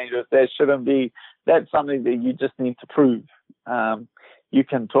why you're dangerous. That's something that you just need to prove. You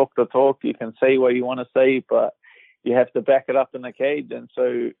can talk the talk, you can say what you want to say, but you have to back it up in the cage. And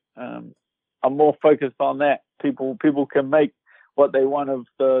so I'm more focused on that. People can make what they want of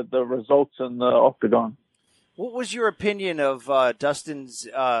the results in the octagon. What was your opinion of Dustin's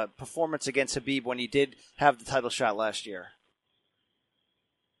performance against Khabib when he did have the title shot last year?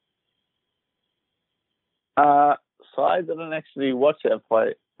 So I didn't actually watch that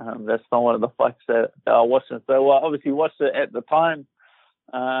fight. That's not one of the fights that I watched. So I obviously watched it at the time,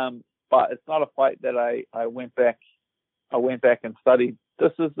 but it's not a fight that I went back and studied.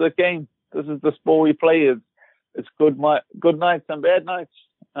 This is the game. This is the sport we play. It's good nights and bad nights.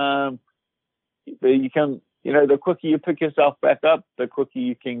 But you can, the quicker you pick yourself back up, the quicker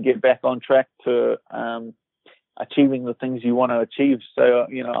you can get back on track to achieving the things you want to achieve. So,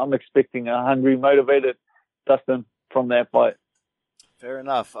 I'm expecting a hungry, motivated Dustin from that fight. Fair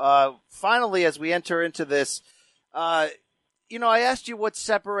enough. Finally, as we enter into this, I asked you what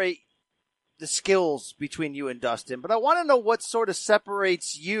separate the skills between you and Dustin, but I want to know what sort of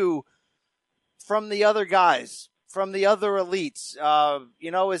separates you from the other guys, from the other elites.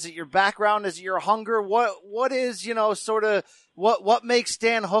 Is it your background? Is it your hunger? What is, sort of what makes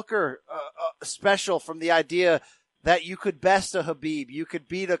Dan Hooker special from the idea that you could best a Khabib, you could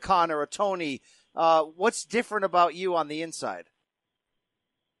beat a Conor, a Tony? What's different about you on the inside?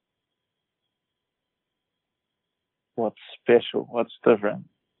 What's special? What's different?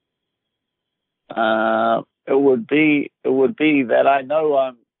 It would be that I know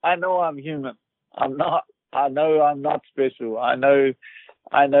I'm human. I know I'm not special. I know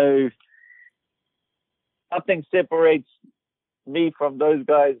nothing separates me from those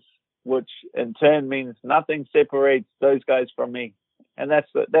guys, which in turn means nothing separates those guys from me. And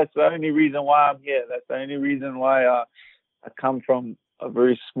that's the only reason why I'm here. That's the only reason why I come from a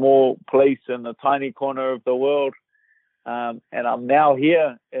very small place in a tiny corner of the world. And I'm now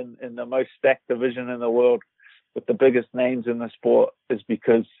here in the most stacked division in the world. with the biggest names in the sport is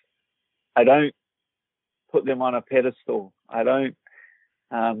because I don't put them on a pedestal. I don't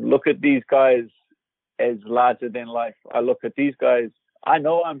look at these guys as larger than life. I look at these guys. I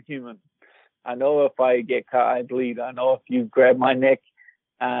know I'm human. I know if I get cut, I bleed. I know if you grab my neck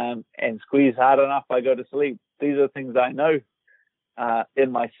and squeeze hard enough, I go to sleep. These are things I know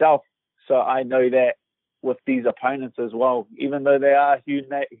in myself. So I know that with these opponents as well, even though they are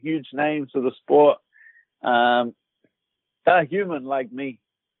huge names of the sport, they're human like me.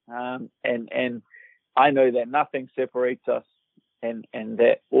 And I know that nothing separates us and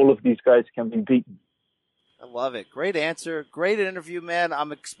that all of these guys can be beaten. I love it. Great answer. Great interview, man.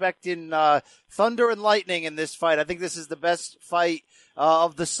 I'm expecting thunder and lightning in this fight. I think this is the best fight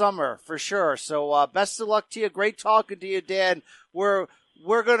of the summer for sure. So best of luck to you. Great talking to you, Dan.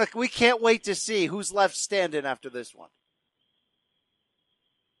 We can't wait to see who's left standing after this one.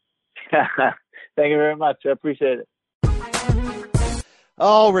 Thank you very much. I appreciate it.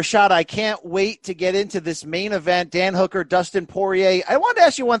 Oh, Rashad, I can't wait to get into this main event. Dan Hooker, Dustin Poirier. I wanted to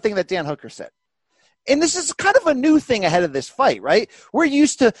ask you one thing that Dan Hooker said. And this is kind of a new thing ahead of this fight, right? We're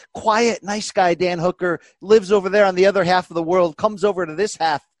used to quiet, nice guy Dan Hooker, lives over there on the other half of the world, comes over to this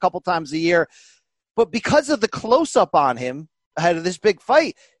half a couple times a year. But because of the close-up on him ahead of this big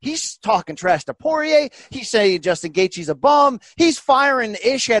fight, he's talking trash to Poirier. He's saying Justin Gaethje's a bum. He's firing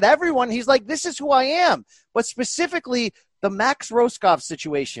ish at everyone. He's like, this is who I am. But specifically, the Max Roskopf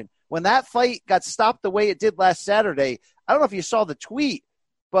situation, when that fight got stopped the way it did last Saturday, I don't know if you saw the tweet,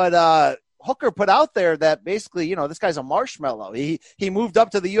 but Hooker put out there that basically, this guy's a marshmallow. He moved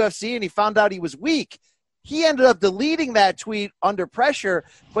up to the UFC and he found out he was weak. He ended up deleting that tweet under pressure,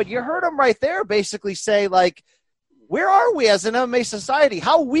 but you heard him right there basically say, like, where are we as an MMA society?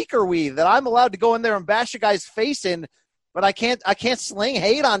 How weak are we that I'm allowed to go in there and bash a guy's face in, but I can't sling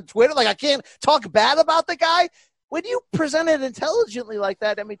hate on Twitter? Like, I can't talk bad about the guy? When you present it intelligently like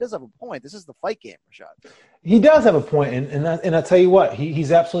that, I mean, he does have a point. This is the fight game, Rashad. He does have a point, and I tell you what,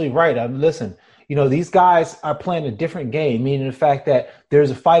 he's absolutely right. Listen, these guys are playing a different game, meaning the fact that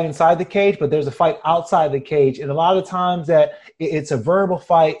there's a fight inside the cage, but there's a fight outside the cage. And a lot of times that it's a verbal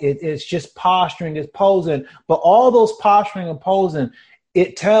fight, it's just posturing, it's posing. But all those posturing and posing,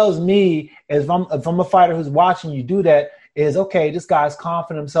 it tells me, if I'm a fighter who's watching you do that, is, okay, this guy's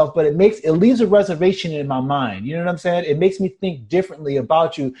confident in himself, but it leaves a reservation in my mind. You know what I'm saying? It makes me think differently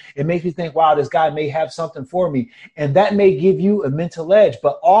about you. It makes me think, wow, this guy may have something for me. And that may give you a mental edge.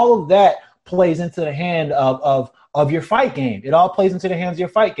 But all of that plays into the hand of your fight game. It all plays into the hands of your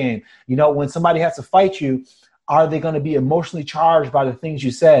fight game. When somebody has to fight you, are they going to be emotionally charged by the things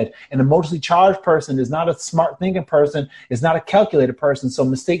you said? An emotionally charged person is not a smart thinking person, is not a calculated person. So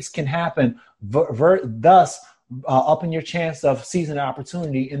mistakes can happen, thus upping your chance of seizing an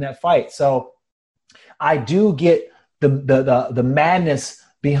opportunity in that fight. So I do get the madness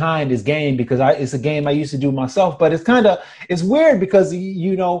behind his game, because it's a game I used to do myself. But it's weird because,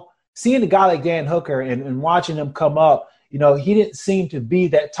 seeing a guy like Dan Hooker and watching him come up, he didn't seem to be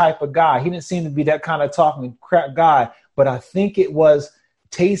that type of guy. He didn't seem to be that kind of talking crap guy. But I think it was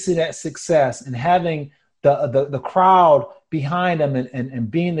tasting that success and having the crowd behind him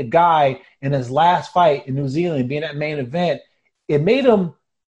and being the guy in his last fight in New Zealand, being that main event. It made him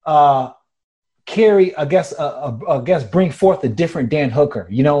carry, bring forth a different Dan Hooker,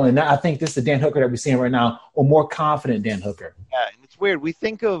 and I think this is the Dan Hooker that we're seeing right now, or more confident Dan Hooker. Yeah, and it's weird. We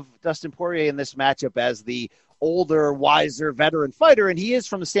think of Dustin Poirier in this matchup as the older, wiser, veteran fighter, and he is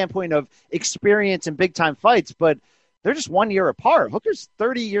from the standpoint of experience in big-time fights, but they're just 1 year apart. Hooker's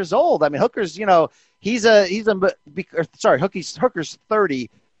 30 years old. I mean, Hooker's, Hooker's 30,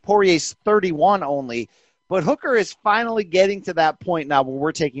 Poirier's 31 only. But Hooker is finally getting to that point now where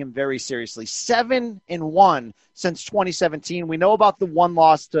we're taking him very seriously. 7-1 since 2017. We know about the one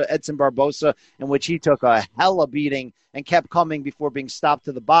loss to Edson Barbosa, in which he took a hella beating and kept coming before being stopped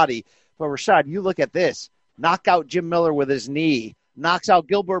to the body. But Rashad, you look at this. Knock out Jim Miller with his knee. Knocks out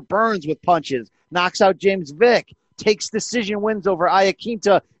Gilbert Burns with punches. Knocks out James Vick. Takes decision wins over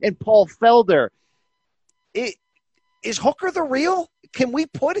Iaquinta and Paul Felder. Is Hooker the real? Can we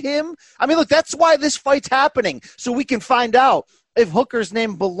put him? I mean, look, that's why this fight's happening, so we can find out if Hooker's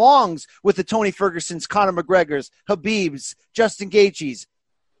name belongs with the Tony Fergusons, Conor McGregor's, Khabib's, Justin Gaethje's.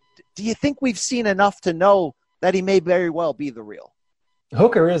 Do you think we've seen enough to know that he may very well be the real?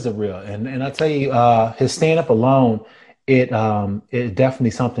 Hooker is the real, and I tell you, his stand-up alone, it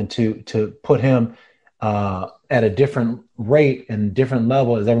definitely something to put him at a different rate and different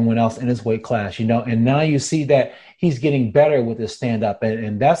level as everyone else in his weight class, and now you see that he's getting better with his stand-up.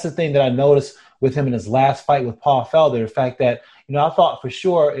 And that's the thing that I noticed with him in his last fight with Paul Felder, the fact that, I thought for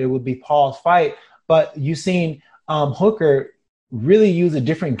sure it would be Paul's fight, but you've seen Hooker really use a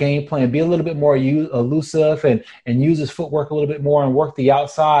different game plan, be a little bit more elusive and use his footwork a little bit more and work the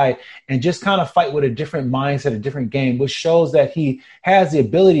outside and just kind of fight with a different mindset, a different game, which shows that he has the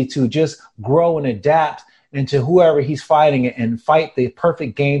ability to just grow and adapt into whoever he's fighting and fight the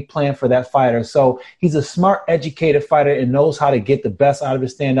perfect game plan for that fighter. So he's a smart, educated fighter and knows how to get the best out of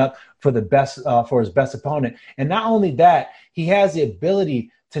his stand-up for the best for his best opponent. And not only that, he has the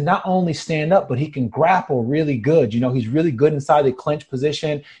ability to not only stand up, but he can grapple really good. You know, he's really good inside the clinch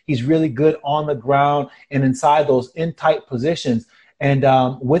position. He's really good on the ground and inside those in-tight positions. And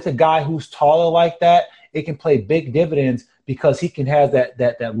with a guy who's taller like that, it can play big dividends because he can have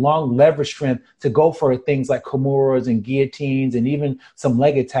that long leverage strength to go for things like Kimuras and guillotines and even some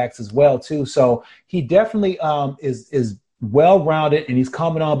leg attacks as well, too. So he definitely is well-rounded and he's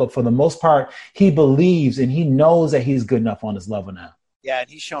coming on. But for the most part, he believes and he knows that he's good enough on his level now. Yeah, and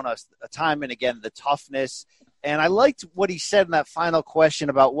he's shown us time and again the toughness. And I liked what he said in that final question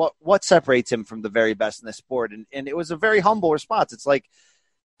about what separates him from the very best in the sport. And it was a very humble response. It's like,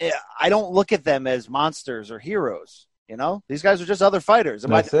 I don't look at them as monsters or heroes. You know, these guys are just other fighters. I'm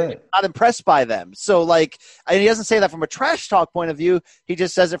not impressed by them. So, like, he doesn't say that from a trash talk point of view. He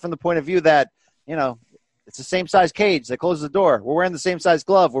just says it from the point of view that, you know, it's the same size cage. They close the door. We're wearing the same size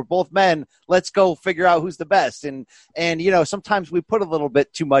glove. We're both men. Let's go figure out who's the best. And you know, sometimes we put a little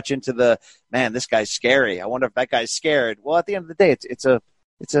bit too much into the, man, this guy's scary. I wonder if that guy's scared. Well, at the end of the day, it's a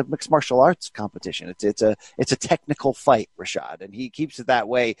mixed martial arts competition. It's a technical fight, Rashad, and he keeps it that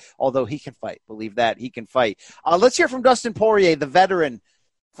way. Although he can fight, believe that he can fight. Let's hear from Dustin Poirier, the veteran,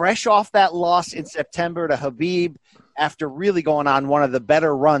 fresh off that loss in September to Khabib, after really going on one of the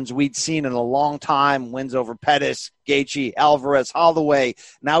better runs we'd seen in a long time. Wins over Pettis, Gaethje, Alvarez, Holloway.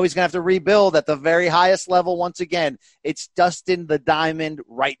 Now he's gonna have to rebuild at the very highest level once again. It's Dustin the Diamond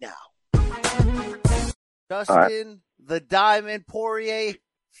right now. Dustin the Diamond Poirier,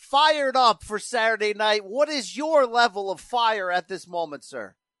 fired up for Saturday night. What is your level of fire at this moment,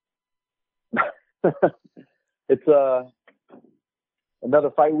 sir? It's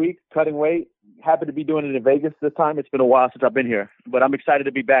another fight week, cutting weight. Happy to be doing it in Vegas this time. It's been a while since I've been here, but I'm excited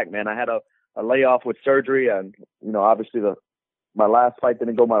to be back, man. I had a layoff with surgery, and you know, obviously my last fight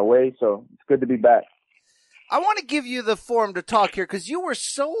didn't go my way, so it's good to be back. I want to give you the forum to talk here because you were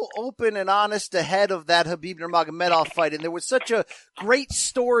so open and honest ahead of that Khabib Nurmagomedov fight, and there was such a great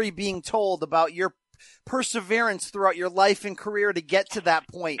story being told about your perseverance throughout your life and career to get to that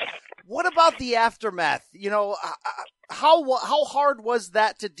point. What about the aftermath? You know, how hard was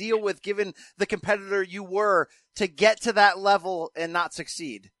that to deal with, given the competitor you were, to get to that level and not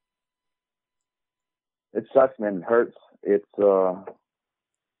succeed? It sucks, man. It hurts. It's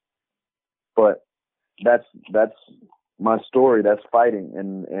but that's my story. That's fighting,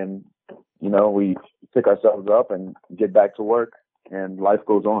 and you know, we pick ourselves up and get back to work, and life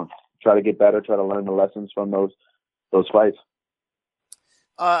goes on. Try to get better. Try to learn the lessons from those fights.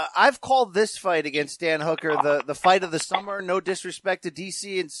 I've called this fight against Dan Hooker the fight of the summer. No disrespect to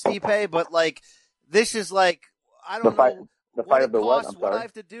DC and Stipe, but like, this is like, I don't know. The fight of the what? I'm sorry. What I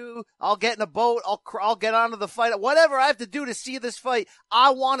have to do, I'll get in a boat. I'll get onto the fight. Whatever I have to do to see this fight,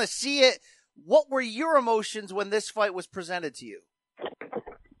 I want to see it. What were your emotions when this fight was presented to you?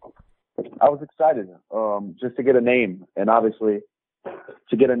 I was excited, just to get a name, and obviously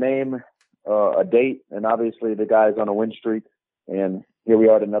to get a name, a date, and obviously the guy's on a win streak, and here we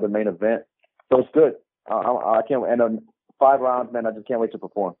are at another main event. So it's good. I can't. And 5 rounds, man. I just can't wait to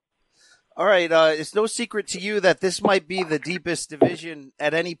perform. All right. It's no secret to you that this might be the deepest division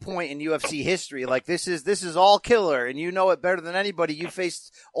at any point in UFC history. Like, this is all killer, and you know it better than anybody. You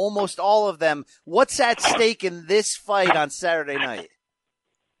faced almost all of them. What's at stake in this fight on Saturday night?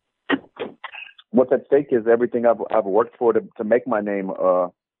 What's at stake is everything I've worked for to make my name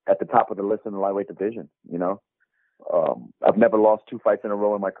at the top of the list in the lightweight division. You know, I've never lost 2 fights in a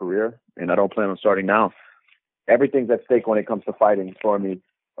row in my career, and I don't plan on starting now. Everything's at stake when it comes to fighting for me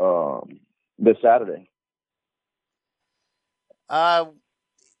this Saturday.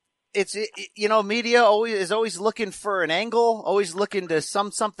 It's you know, media is always looking for an angle, always looking to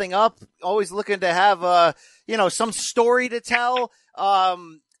sum something up, always looking to have some story to tell.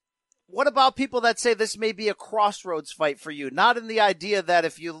 What about people that say this may be a crossroads fight for you? Not in the idea that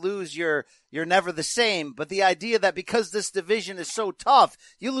if you lose, you're never the same, but the idea that because this division is so tough,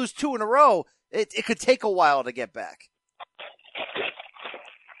 you lose 2 in a row, it could take a while to get back.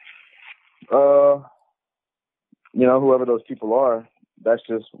 You know, whoever those people are, that's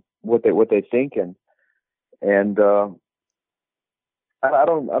just what they think, and I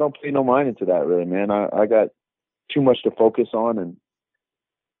don't pay no mind into that, really, man. I got too much to focus on,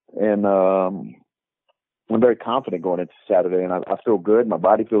 and very confident going into Saturday, and I feel good. My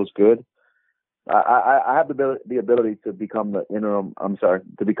body feels good. I have the ability to become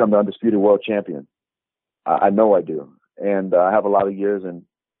to become the undisputed world champion. I know I do, and I have a lot of years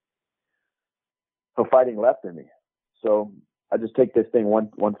of fighting left in me. So I just take this thing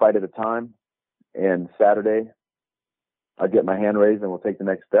one fight at a time, and Saturday I get my hand raised and we'll take the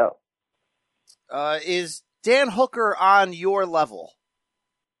next step. Is Dan Hooker on your level?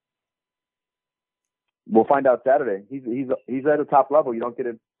 We'll find out Saturday. He's at a top level. You don't get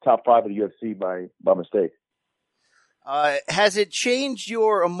a top 5 of the UFC by mistake. Has it changed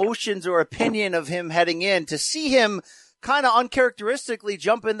your emotions or opinion of him heading in to see him kind of uncharacteristically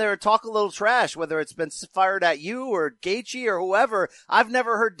jump in there and talk a little trash, whether it's been fired at you or Gaethje or whoever? I've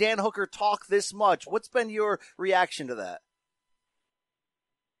never heard Dan Hooker talk this much. What's been your reaction to that?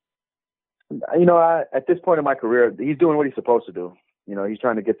 At this point in my career, he's doing what he's supposed to do. He's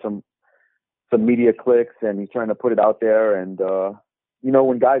trying to get some media clicks, and he's trying to put it out there. And,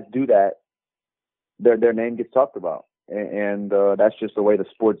 when guys do that, their name gets talked about. And that's just the way the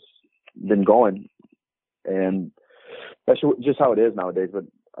sport's been going. And that's just how it is nowadays. But,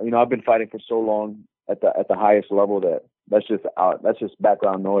 I've been fighting for so long at the highest level that's just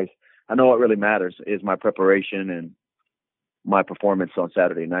background noise. I know what really matters is my preparation and my performance on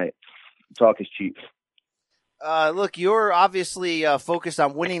Saturday night. Talk is cheap. Look, you're obviously focused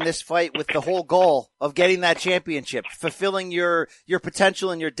on winning this fight with the whole goal of getting that championship, fulfilling your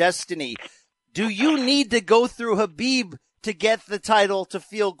potential and your destiny. Do you need to go through Khabib to get the title to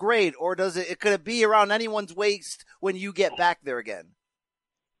feel great, or could it be around anyone's waist when you get back there again?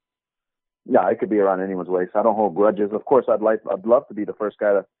 Yeah, it could be around anyone's waist. I don't hold grudges. Of course, I'd love to be the first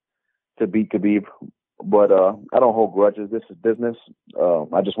guy to beat Khabib, but I don't hold grudges. This is business.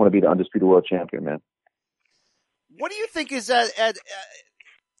 I just want to be the undisputed world champion, man. What do you think is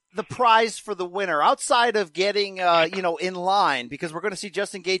the prize for the winner outside of getting, in line? Because we're going to see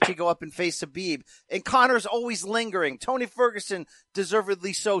Justin Gaethje go up and face Khabib, and Conor's always lingering. Tony Ferguson,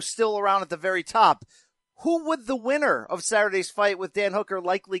 deservedly so, still around at the very top. Who would the winner of Saturday's fight with Dan Hooker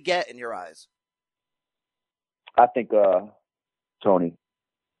likely get in your eyes? I think Tony.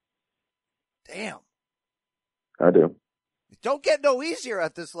 Damn. I do. It don't get no easier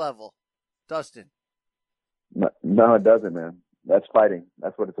at this level, Dustin. No, it doesn't, man. That's fighting.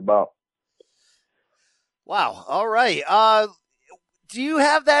 That's what it's about. Wow. All right. Do you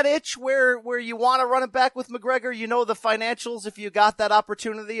have that itch where you want to run it back with McGregor? The financials, if you got that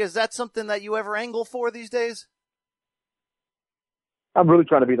opportunity, is that something that you ever angle for these days? I'm really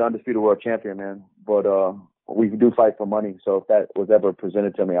trying to be the undisputed world champion, man. But we do fight for money. So if that was ever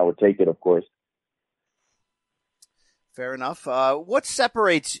presented to me, I would take it, of course. Fair enough. What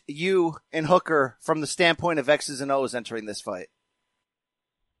separates you and Hooker from the standpoint of X's and O's entering this fight?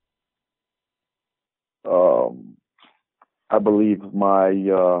 I believe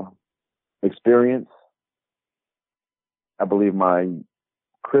my experience. I believe my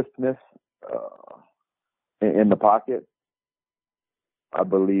crispness in the pocket. I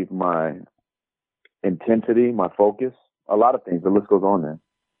believe my intensity, my focus. A lot of things. The list goes on there.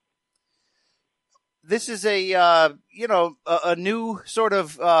 This is a new sort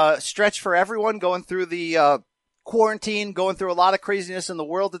of stretch for everyone going through the quarantine, going through a lot of craziness in the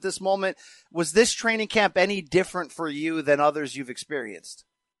world at this moment. Was this training camp any different for you than others you've experienced?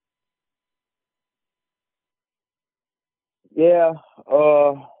 Yeah.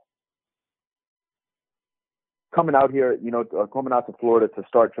 Coming out here, coming out to Florida to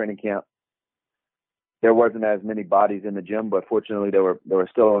start training camp, there wasn't as many bodies in the gym, but fortunately there were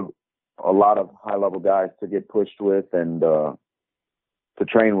still a lot of high-level guys to get pushed with and to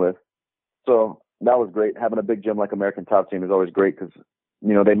train with. So that was great. Having a big gym like American Top Team is always great because,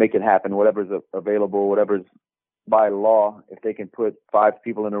 they make it happen. Whatever's available, whatever's by law, if they can put 5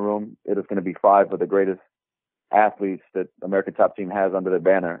 people in a room, it is going to be 5 of the greatest athletes that American Top Team has under their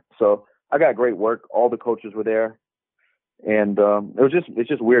banner. So I got great work. All the coaches were there. And it's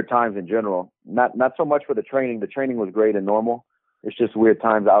just weird times in general. Not so much for the training. The training was great and normal. It's just weird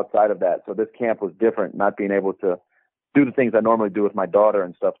times outside of that. So this camp was different, not being able to do the things I normally do with my daughter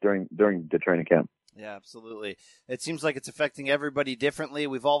and stuff during the training camp. Yeah, absolutely. It seems like it's affecting everybody differently.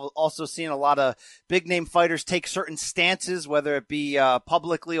 We've also seen a lot of big-name fighters take certain stances, whether it be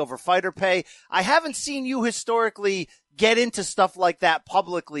publicly over fighter pay. I haven't seen you historically get into stuff like that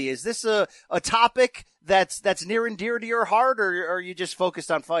publicly. Is this a topic that's near and dear to your heart, or are you just focused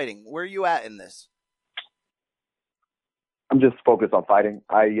on fighting? Where are you at in this? I'm just focused on fighting.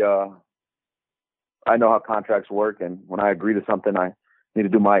 I know how contracts work, and when I agree to something, I need to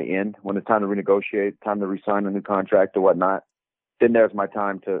do my end. When it's time to renegotiate, time to re-sign a new contract or whatnot, then there's my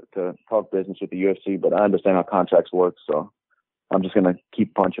time to talk business with the UFC. But I understand how contracts work, so I'm just gonna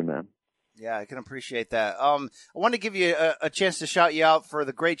keep punching, man. Yeah, I can appreciate that. I want to give you a chance to shout you out for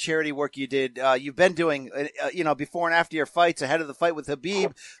the great charity work you did. You've been doing, before and after your fights, ahead of the fight with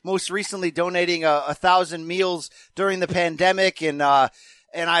Khabib, most recently donating 1,000 meals during the pandemic. And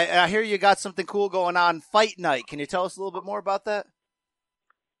I hear you got something cool going on, Fight Night. Can you tell us a little bit more about that?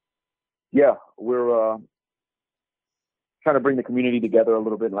 Yeah, we're trying to bring the community together a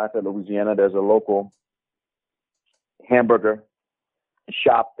little bit in Lafayette, Louisiana. There's a local hamburger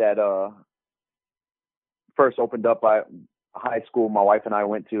shop that first opened up by a high school my wife and I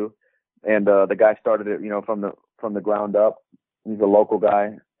went to, and the guy started it, from the ground up. He's a local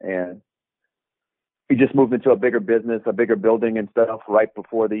guy, and he just moved into a bigger business, a bigger building and stuff right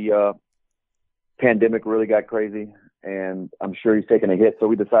before the pandemic really got crazy, and I'm sure he's taking a hit. So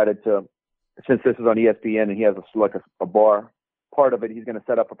we decided to, since this is on ESPN and he has a bar part of it, he's going to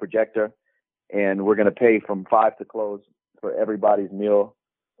set up a projector, and we're going to pay from 5 to close for everybody's meal,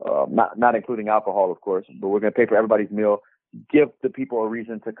 not including alcohol, of course, but we're going to pay for everybody's meal, give the people a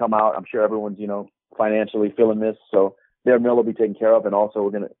reason to come out. I'm sure everyone's, financially feeling this, so their meal will be taken care of. And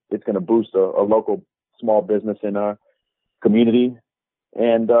also it's going to boost a local small business in our community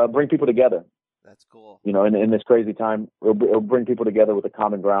and bring people together. That's cool. In this crazy time, it'll bring people together with a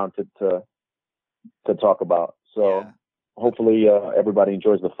common ground to talk about. So yeah. Hopefully everybody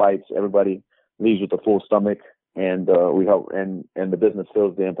enjoys the fights. Everybody leaves with a full stomach. And we hope, and the business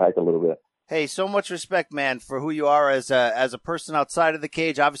feels the impact a little bit. Hey, so much respect, man, for who you are as a person outside of the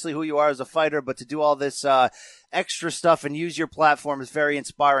cage. Obviously, who you are as a fighter, but to do all this extra stuff and use your platform is very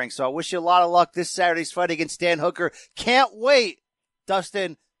inspiring. So I wish you a lot of luck this Saturday's fight against Dan Hooker. Can't wait,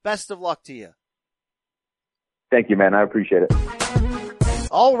 Dustin. Best of luck to you. Thank you, man. I appreciate it.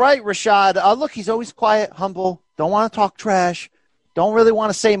 All right, Rashad. Look, he's always quiet, humble. Don't want to talk trash. Don't really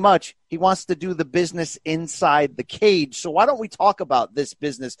want to say much. He wants to do the business inside the cage. So why don't we talk about this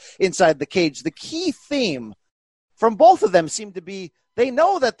business inside the cage? The key theme from both of them seemed to be they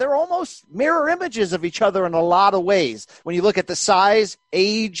know that they're almost mirror images of each other in a lot of ways. When you look at the size,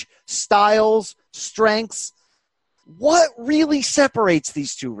 age, styles, strengths, what really separates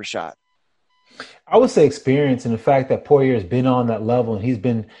these two, Rashad? I would say experience and the fact that Poirier has been on that level and he's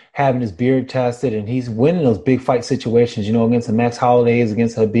been having his beard tested and he's winning those big fight situations, against the Max Hollidays,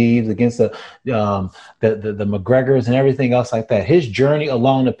 against Khabib, against the McGregors and everything else like that. His journey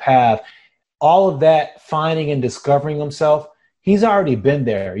along the path, all of that finding and discovering himself, he's already been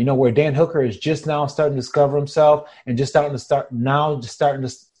there. Where Dan Hooker is just now starting to discover himself and just starting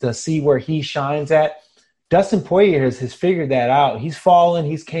to see where he shines at. Dustin Poirier has figured that out. He's fallen,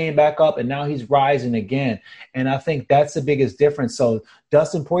 he's came back up, and now he's rising again. And I think that's the biggest difference. So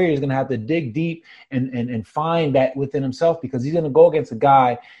Dustin Poirier is going to have to dig deep and find that within himself, because he's going to go against a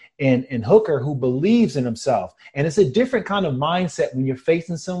guy in Hooker who believes in himself. And it's a different kind of mindset when you're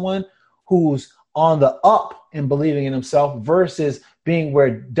facing someone who's on the up and believing in himself versus being where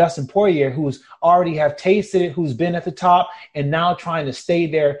Dustin Poirier, who's already have tasted it, who's been at the top, and now trying to stay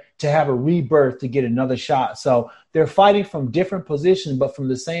there to have a rebirth to get another shot. So they're fighting from different positions,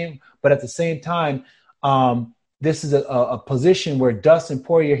 but at the same time, this is a position where Dustin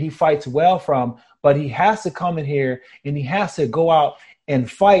Poirier, he fights well from, but he has to come in here and he has to go out and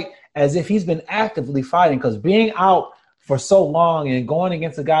fight as if he's been actively fighting, because being out for so long and going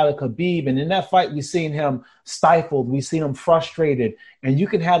against a guy like Khabib, and in that fight, we've seen him stifled, we've seen him frustrated, and you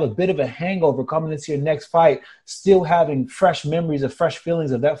can have a bit of a hangover coming into your next fight, still having fresh memories of fresh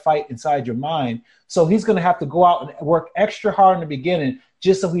feelings of that fight inside your mind. So he's going to have to go out and work extra hard in the beginning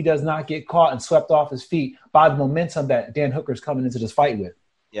just so he does not get caught and swept off his feet by the momentum that Dan Hooker's coming into this fight with.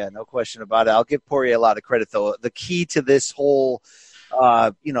 Yeah, no question about it. I'll give Poirier a lot of credit, though. The key to this whole,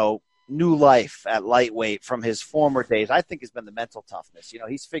 new life at lightweight from his former days, I think, has been the mental toughness.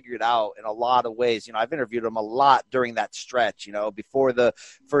 He's figured out in a lot of ways. I've interviewed him a lot during that stretch, before the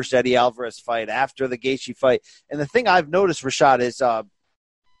first Eddie Alvarez fight, after the Gaethje fight. And the thing I've noticed, Rashad, is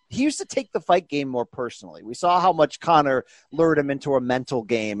he used to take the fight game more personally. We saw how much Conor lured him into a mental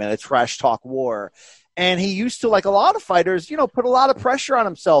game and a trash talk war. And he used to, like a lot of fighters, put a lot of pressure on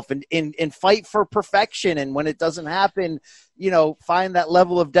himself and fight for perfection. And when it doesn't happen, find that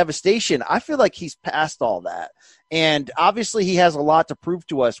level of devastation. I feel like he's past all that. And obviously he has a lot to prove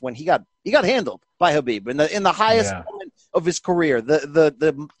to us when he got handled by Khabib in the highest moment of his career,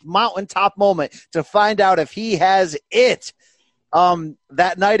 the mountaintop moment, to find out if he has it.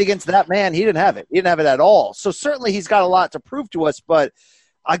 That night against that man, he didn't have it. He didn't have it at all. So certainly he's got a lot to prove to us, but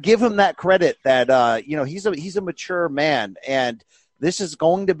I give him that credit that, he's a mature man, and this is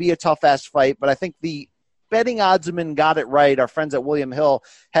going to be a tough-ass fight. But I think the betting oddsman got it right. Our friends at William Hill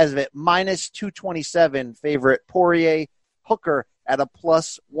has it minus 227 favorite Poirier Hooker at a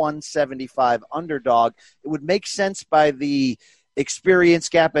plus 175 underdog. It would make sense by the experience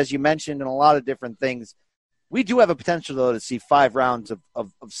gap, as you mentioned, and a lot of different things. We do have a potential, though, to see 5 rounds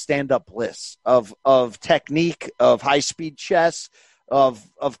of stand-up bliss, of technique, of high-speed chess, of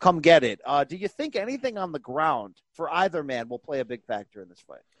come get it. Do you think anything on the ground for either man will play a big factor in this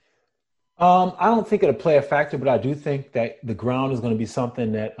fight? I don't think it'll play a factor, but I do think that the ground is going to be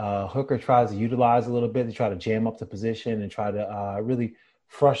something that Hooker tries to utilize a little bit to try to jam up the position and try to really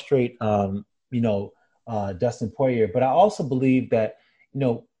frustrate, Dustin Poirier. But I also believe that,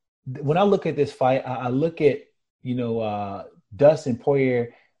 when I look at this fight, I look at, Dustin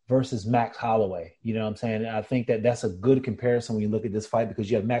Poirier versus Max Holloway. You know what I'm saying? I think that that's a good comparison when you look at this fight,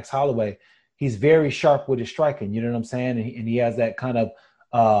 because you have Max Holloway. He's very sharp with his striking. You know what I'm saying? And he has that kind of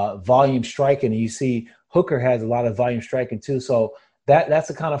volume striking. And you see Hooker has a lot of volume striking too. So that's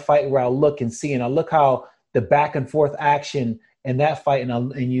the kind of fight where I look and see, and I look how the back and forth action in that fight,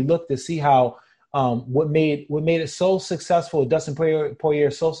 and you look to see how what made it so successful, Dustin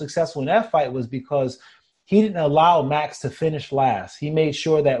Poirier so successful in that fight, was because he didn't allow Max to finish last. He made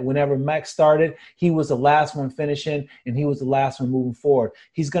sure that whenever Max started, he was the last one finishing, and he was the last one moving forward.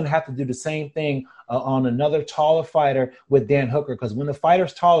 He's going to have to do the same thing on another taller fighter with Dan Hooker, because when the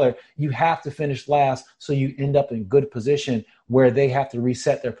fighter's taller, you have to finish last, so you end up in good position where they have to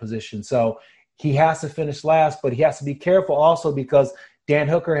reset their position. So he has to finish last, but he has to be careful also, because Dan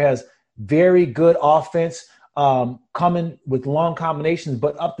Hooker has very good offense coming with long combinations,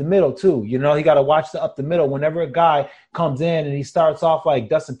 but up the middle too. You got to watch the up the middle. Whenever a guy comes in and he starts off like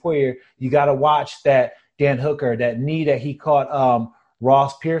Dustin Poirier, you got to watch that Dan Hooker, that knee that he caught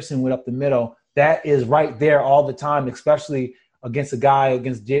Ross Pearson with up the middle. That is right there all the time, especially against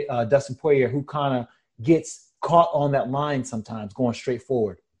Dustin Poirier, who kind of gets caught on that line sometimes going straight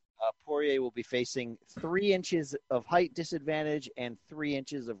forward. Poirier will be facing 3 inches of height disadvantage and 3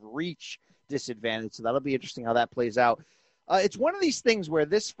 inches of reach disadvantage. So that'll be interesting how that plays out. It's one of these things where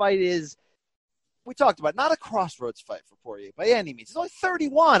this fight is, we talked about, not a crossroads fight for Poirier by any means. He's only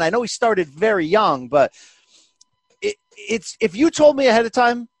 31. I know he started very young, but it's if you told me ahead of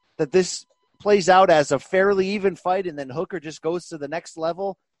time that this plays out as a fairly even fight and then Hooker just goes to the next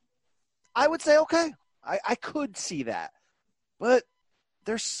level, I would say, okay, I could see that. But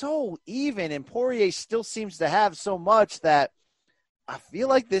they're so even, and Poirier still seems to have so much that I feel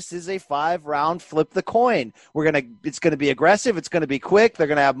like this is a 5-round flip the coin. It's going to be aggressive. It's going to be quick. They're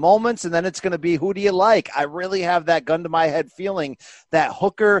going to have moments, and then it's going to be who do you like? I really have that gun to my head feeling that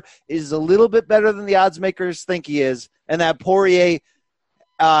Hooker is a little bit better than the odds makers think he is, and that Poirier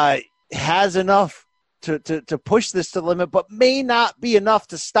has enough to push this to the limit, but may not be enough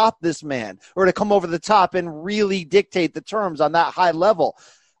to stop this man or to come over the top and really dictate the terms on that high level.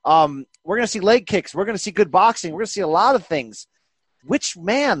 We're going to see leg kicks. We're going to see good boxing. We're going to see a lot of things. Which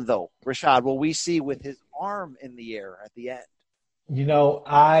man, though, Rashad, will we see with his arm in the air at the end?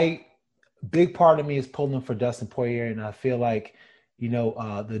 Big part of me is pulling for Dustin Poirier, and I feel like,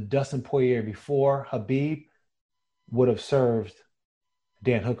 the Dustin Poirier before Khabib would have served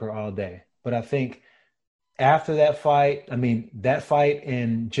Dan Hooker all day. But I think after that fight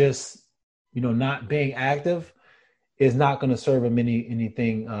and just, not being active is not going to serve him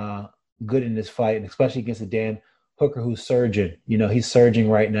anything good in this fight, and especially against a Dan Hooker who's surging. He's surging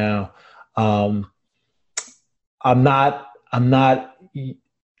right now. I'm not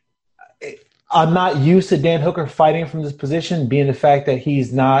used to Dan Hooker fighting from this position, being the fact that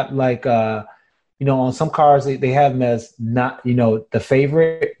he's not like, on some cards they have him as not, the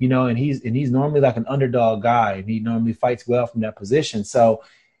favorite, and he's normally like an underdog guy, and he normally fights well from that position. So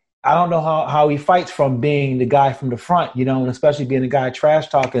I don't know how he fights from being the guy from the front, and especially being the guy trash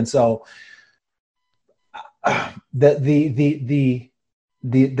talking. So I'm gonna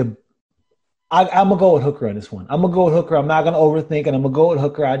go with Hooker on this one. I'm gonna go with Hooker. I'm not gonna overthink, and I'm gonna go with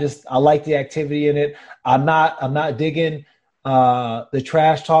Hooker. I like the activity in it. I'm not digging the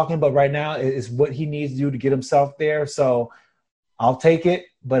trash talking, but right now is what he needs to do to get himself there. So I'll take it,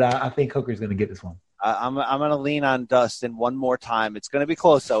 but I think Hooker's gonna get this one. I'm gonna lean on Dustin one more time. It's gonna be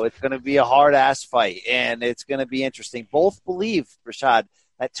close, though. It's gonna be a hard ass fight, and it's gonna be interesting. Both believe, Rashad,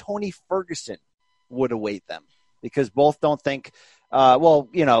 that Tony Ferguson would await them, because both don't think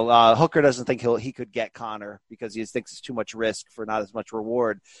Hooker doesn't think he could get Conor because he thinks it's too much risk for not as much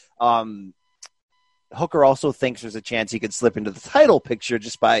reward. Hooker also thinks there's a chance he could slip into the title picture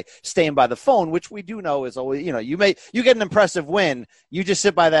just by staying by the phone, which we do know is always, you get an impressive win, you just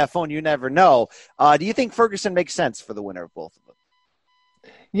sit by that phone, you never know. Do you think Ferguson makes sense for the winner of both of them?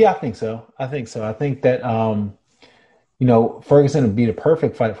 Yeah, I think so. I think that, Ferguson would be the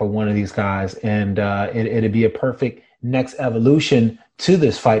perfect fight for one of these guys, and it'd be a perfect next evolution to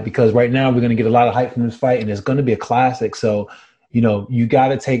this fight, because right now we're going to get a lot of hype from this fight, and it's going to be a classic. So, you got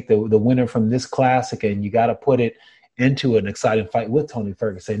to take the winner from this classic, and you got to put it into an exciting fight with Tony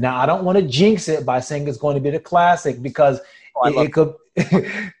Ferguson. Now, I don't want to jinx it by saying it's going to be the classic, because it could.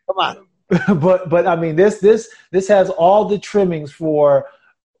 Come on. But I mean, this has all the trimmings for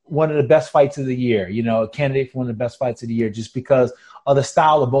one of the best fights of the year. A candidate for one of the best fights of the year, just because of the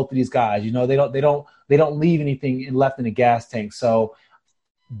style of both of these guys. They don't leave anything left in the gas tank. So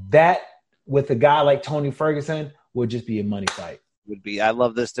that, with a guy like Tony Ferguson, would just be a money fight. Would be. I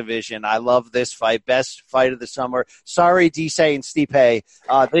love this division. I love this fight. Best fight of the summer. Sorry, Dise and Stipe.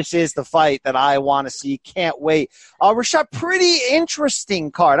 This is the fight that I want to see. Can't wait. Rashad, pretty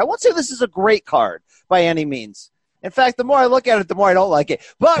interesting card. I won't say this is a great card by any means. In fact, the more I look at it, the more I don't like it.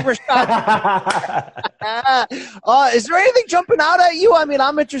 But, Rashad, is there anything jumping out at you? I mean,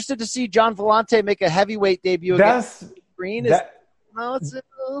 I'm interested to see John Vellante make a heavyweight debut against Green. That's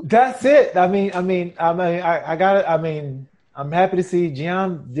it. I mean, I got it. I mean, I'm happy to see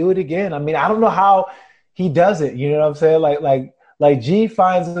Gian do it again. I mean, I don't know how he does it. You know what I'm saying? Like G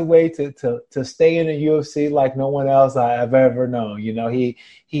finds a way to stay in the UFC like no one else I've ever known.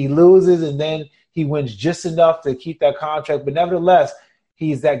 He loses and then he wins just enough to keep that contract. But nevertheless,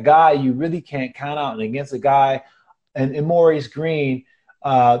 he's that guy you really can't count out. And against a guy in Maurice Green,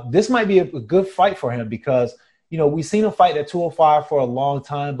 this might be a good fight for him, because, we've seen him fight at 205 for a long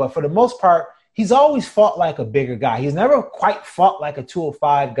time. But for the most part, he's always fought like a bigger guy. He's never quite fought like a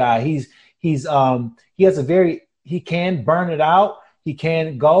 205 guy. He can burn it out. He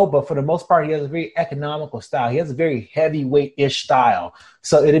can go, but for the most part, he has a very economical style. He has a very heavyweight-ish style.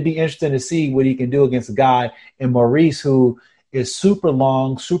 So it'd be interesting to see what he can do against a guy in Maurice, who is super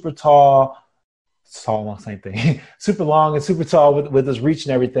long, super tall. Tall, long, same thing. Super long and super tall with his reach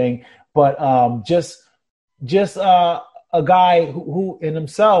and everything. But just a guy who in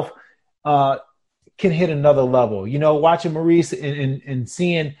himself can hit another level. Watching Maurice and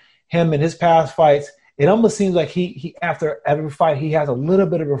seeing him in his past fights, it almost seems like he after every fight he has a little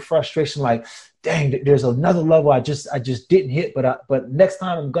bit of a frustration, like, dang, there's another level I just didn't hit, but next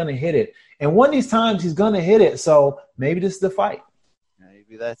time I'm gonna hit it. And one of these times he's gonna hit it. So maybe this is the fight.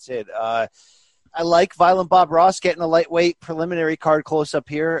 Maybe that's it. I like Violent Bob Ross getting a lightweight preliminary card close up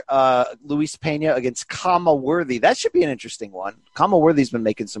here. Luis Pena against Kama Worthy. That should be an interesting one. Kama Worthy's been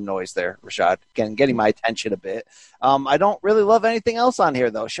making some noise there, Rashad. Again, getting my attention a bit. I don't really love anything else on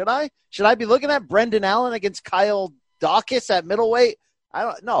here, though. Should I? Should I be looking at Brendan Allen against Kyle Dawkins at middleweight?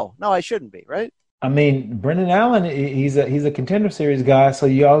 No, I shouldn't be, right? I mean, Brendan Allen, he's a Contender Series guy, so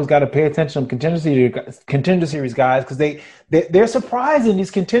you always got to pay attention to Contender Series guys, because they're surprising.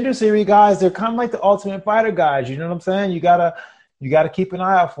 These Contender Series guys, they're kind of like the Ultimate Fighter guys. You know what I'm saying? You gotta keep an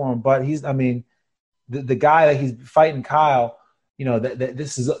eye out for him. But the guy that he's fighting, Kyle.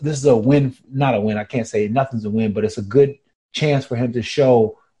 This is a win, not a win. I can't say nothing's a win, but it's a good chance for him to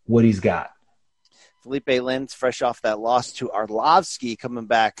show what he's got. Felipe Lins, fresh off that loss to Arlovsky, coming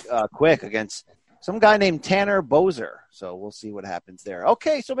back quick against some guy named Tanner Bozer. So we'll see what happens there.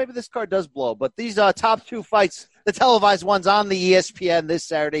 Okay, so maybe this card does blow. But these top two fights, the televised ones on the ESPN this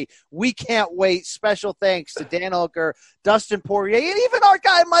Saturday, we can't wait. Special thanks to Dan Hooker, Dustin Poirier, and even our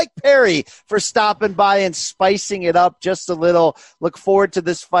guy Mike Perry for stopping by and spicing it up just a little. Look forward to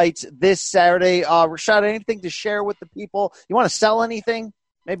this fight this Saturday. Rashad, anything to share with the people? You want to sell anything?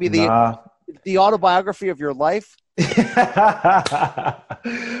 Maybe the autobiography of your life? I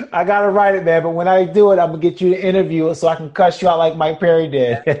gotta write it, man. But when I do it, I'm gonna get you to interview it so I can cuss you out like Mike Perry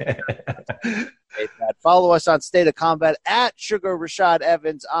did. Follow us on State of Combat at Sugar Rashad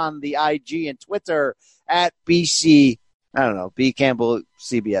Evans on the IG and Twitter at BC. I don't know, B Campbell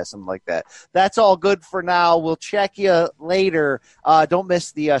CBS, something like that. That's all good for now. We'll check you later. Don't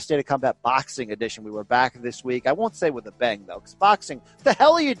miss the State of Combat Boxing edition. We were back this week. I won't say with a bang, though, because boxing, what the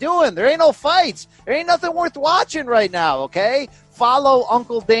hell are you doing? There ain't no fights. There ain't nothing worth watching right now, okay? Follow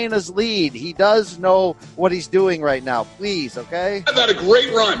Uncle Dana's lead. He does know what he's doing right now. Please, okay? I've had a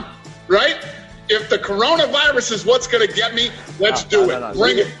great run, right? If the coronavirus is what's going to get me, let's do it.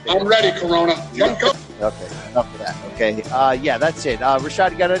 Bring it. I'm ready, Corona. Okay, enough of that. Okay, yeah, that's it.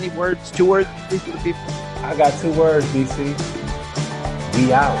 Rashad, you got any words, 2 words for the people? I got 2 words, BC.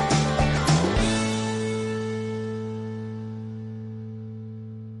 We out.